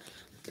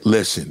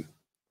 listen,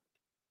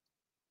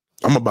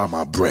 I'm about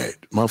my bread.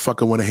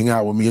 Motherfucker want to hang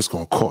out with me, it's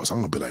going to cost. I'm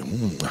going to be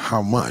like,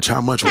 how much?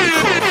 How much will it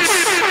cost?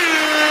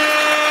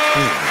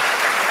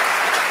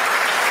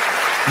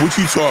 What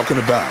you talking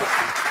about?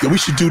 Yo, we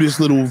should do this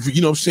little,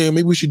 you know what I'm saying?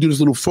 Maybe we should do this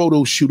little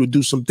photo shoot or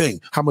do something.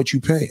 How much you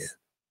paying?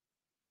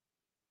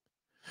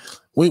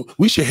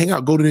 We should hang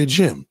out, go to the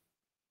gym.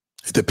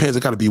 It depends.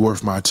 It got to be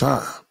worth my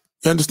time.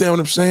 You understand what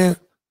I'm saying?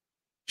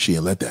 She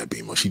didn't let that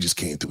be much. She just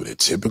came through with a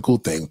typical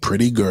thing,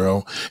 pretty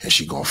girl, and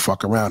she gonna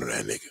fuck around with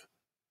that nigga.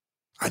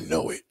 I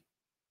know it.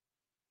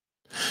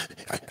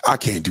 I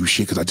can't do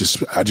shit because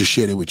I just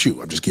shared it with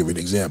you. I'm just giving an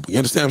example. You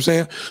understand what I'm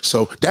saying?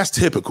 So that's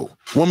typical.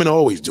 Women are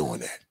always doing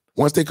that.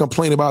 Once they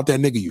complain about that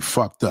nigga, you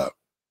fucked up.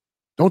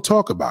 Don't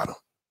talk about him.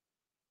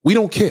 We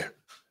don't care.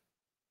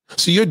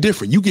 So you're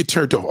different. You get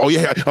turned off. Oh,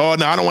 yeah. Oh,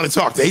 no, I don't want to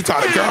talk to her. He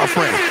talked to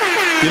girlfriend.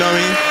 You know what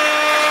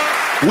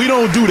I mean? We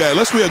don't do that.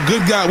 Unless we're a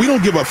good guy. We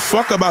don't give a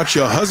fuck about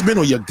your husband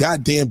or your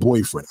goddamn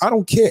boyfriend. I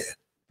don't care.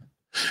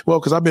 Well,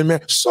 because I've been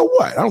married. So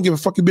what? I don't give a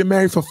fuck. You've been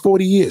married for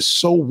 40 years.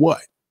 So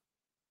what?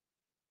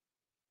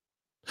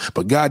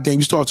 But goddamn,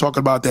 you start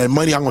talking about that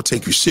money, I'm going to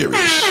take you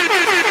serious.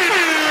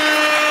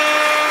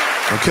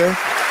 Okay?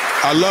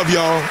 I love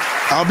y'all.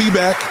 I'll be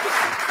back.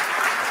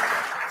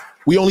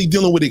 We only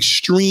dealing with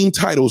extreme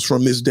titles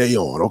from this day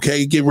on,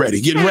 okay? Get ready.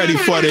 Get ready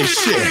for this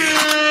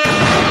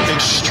shit.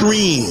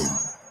 Extreme.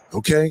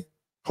 Okay?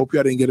 Hope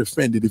y'all didn't get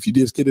offended. If you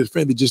did get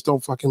offended, just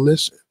don't fucking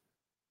listen.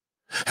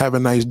 Have a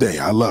nice day.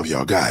 I love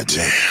y'all.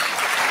 Goddamn.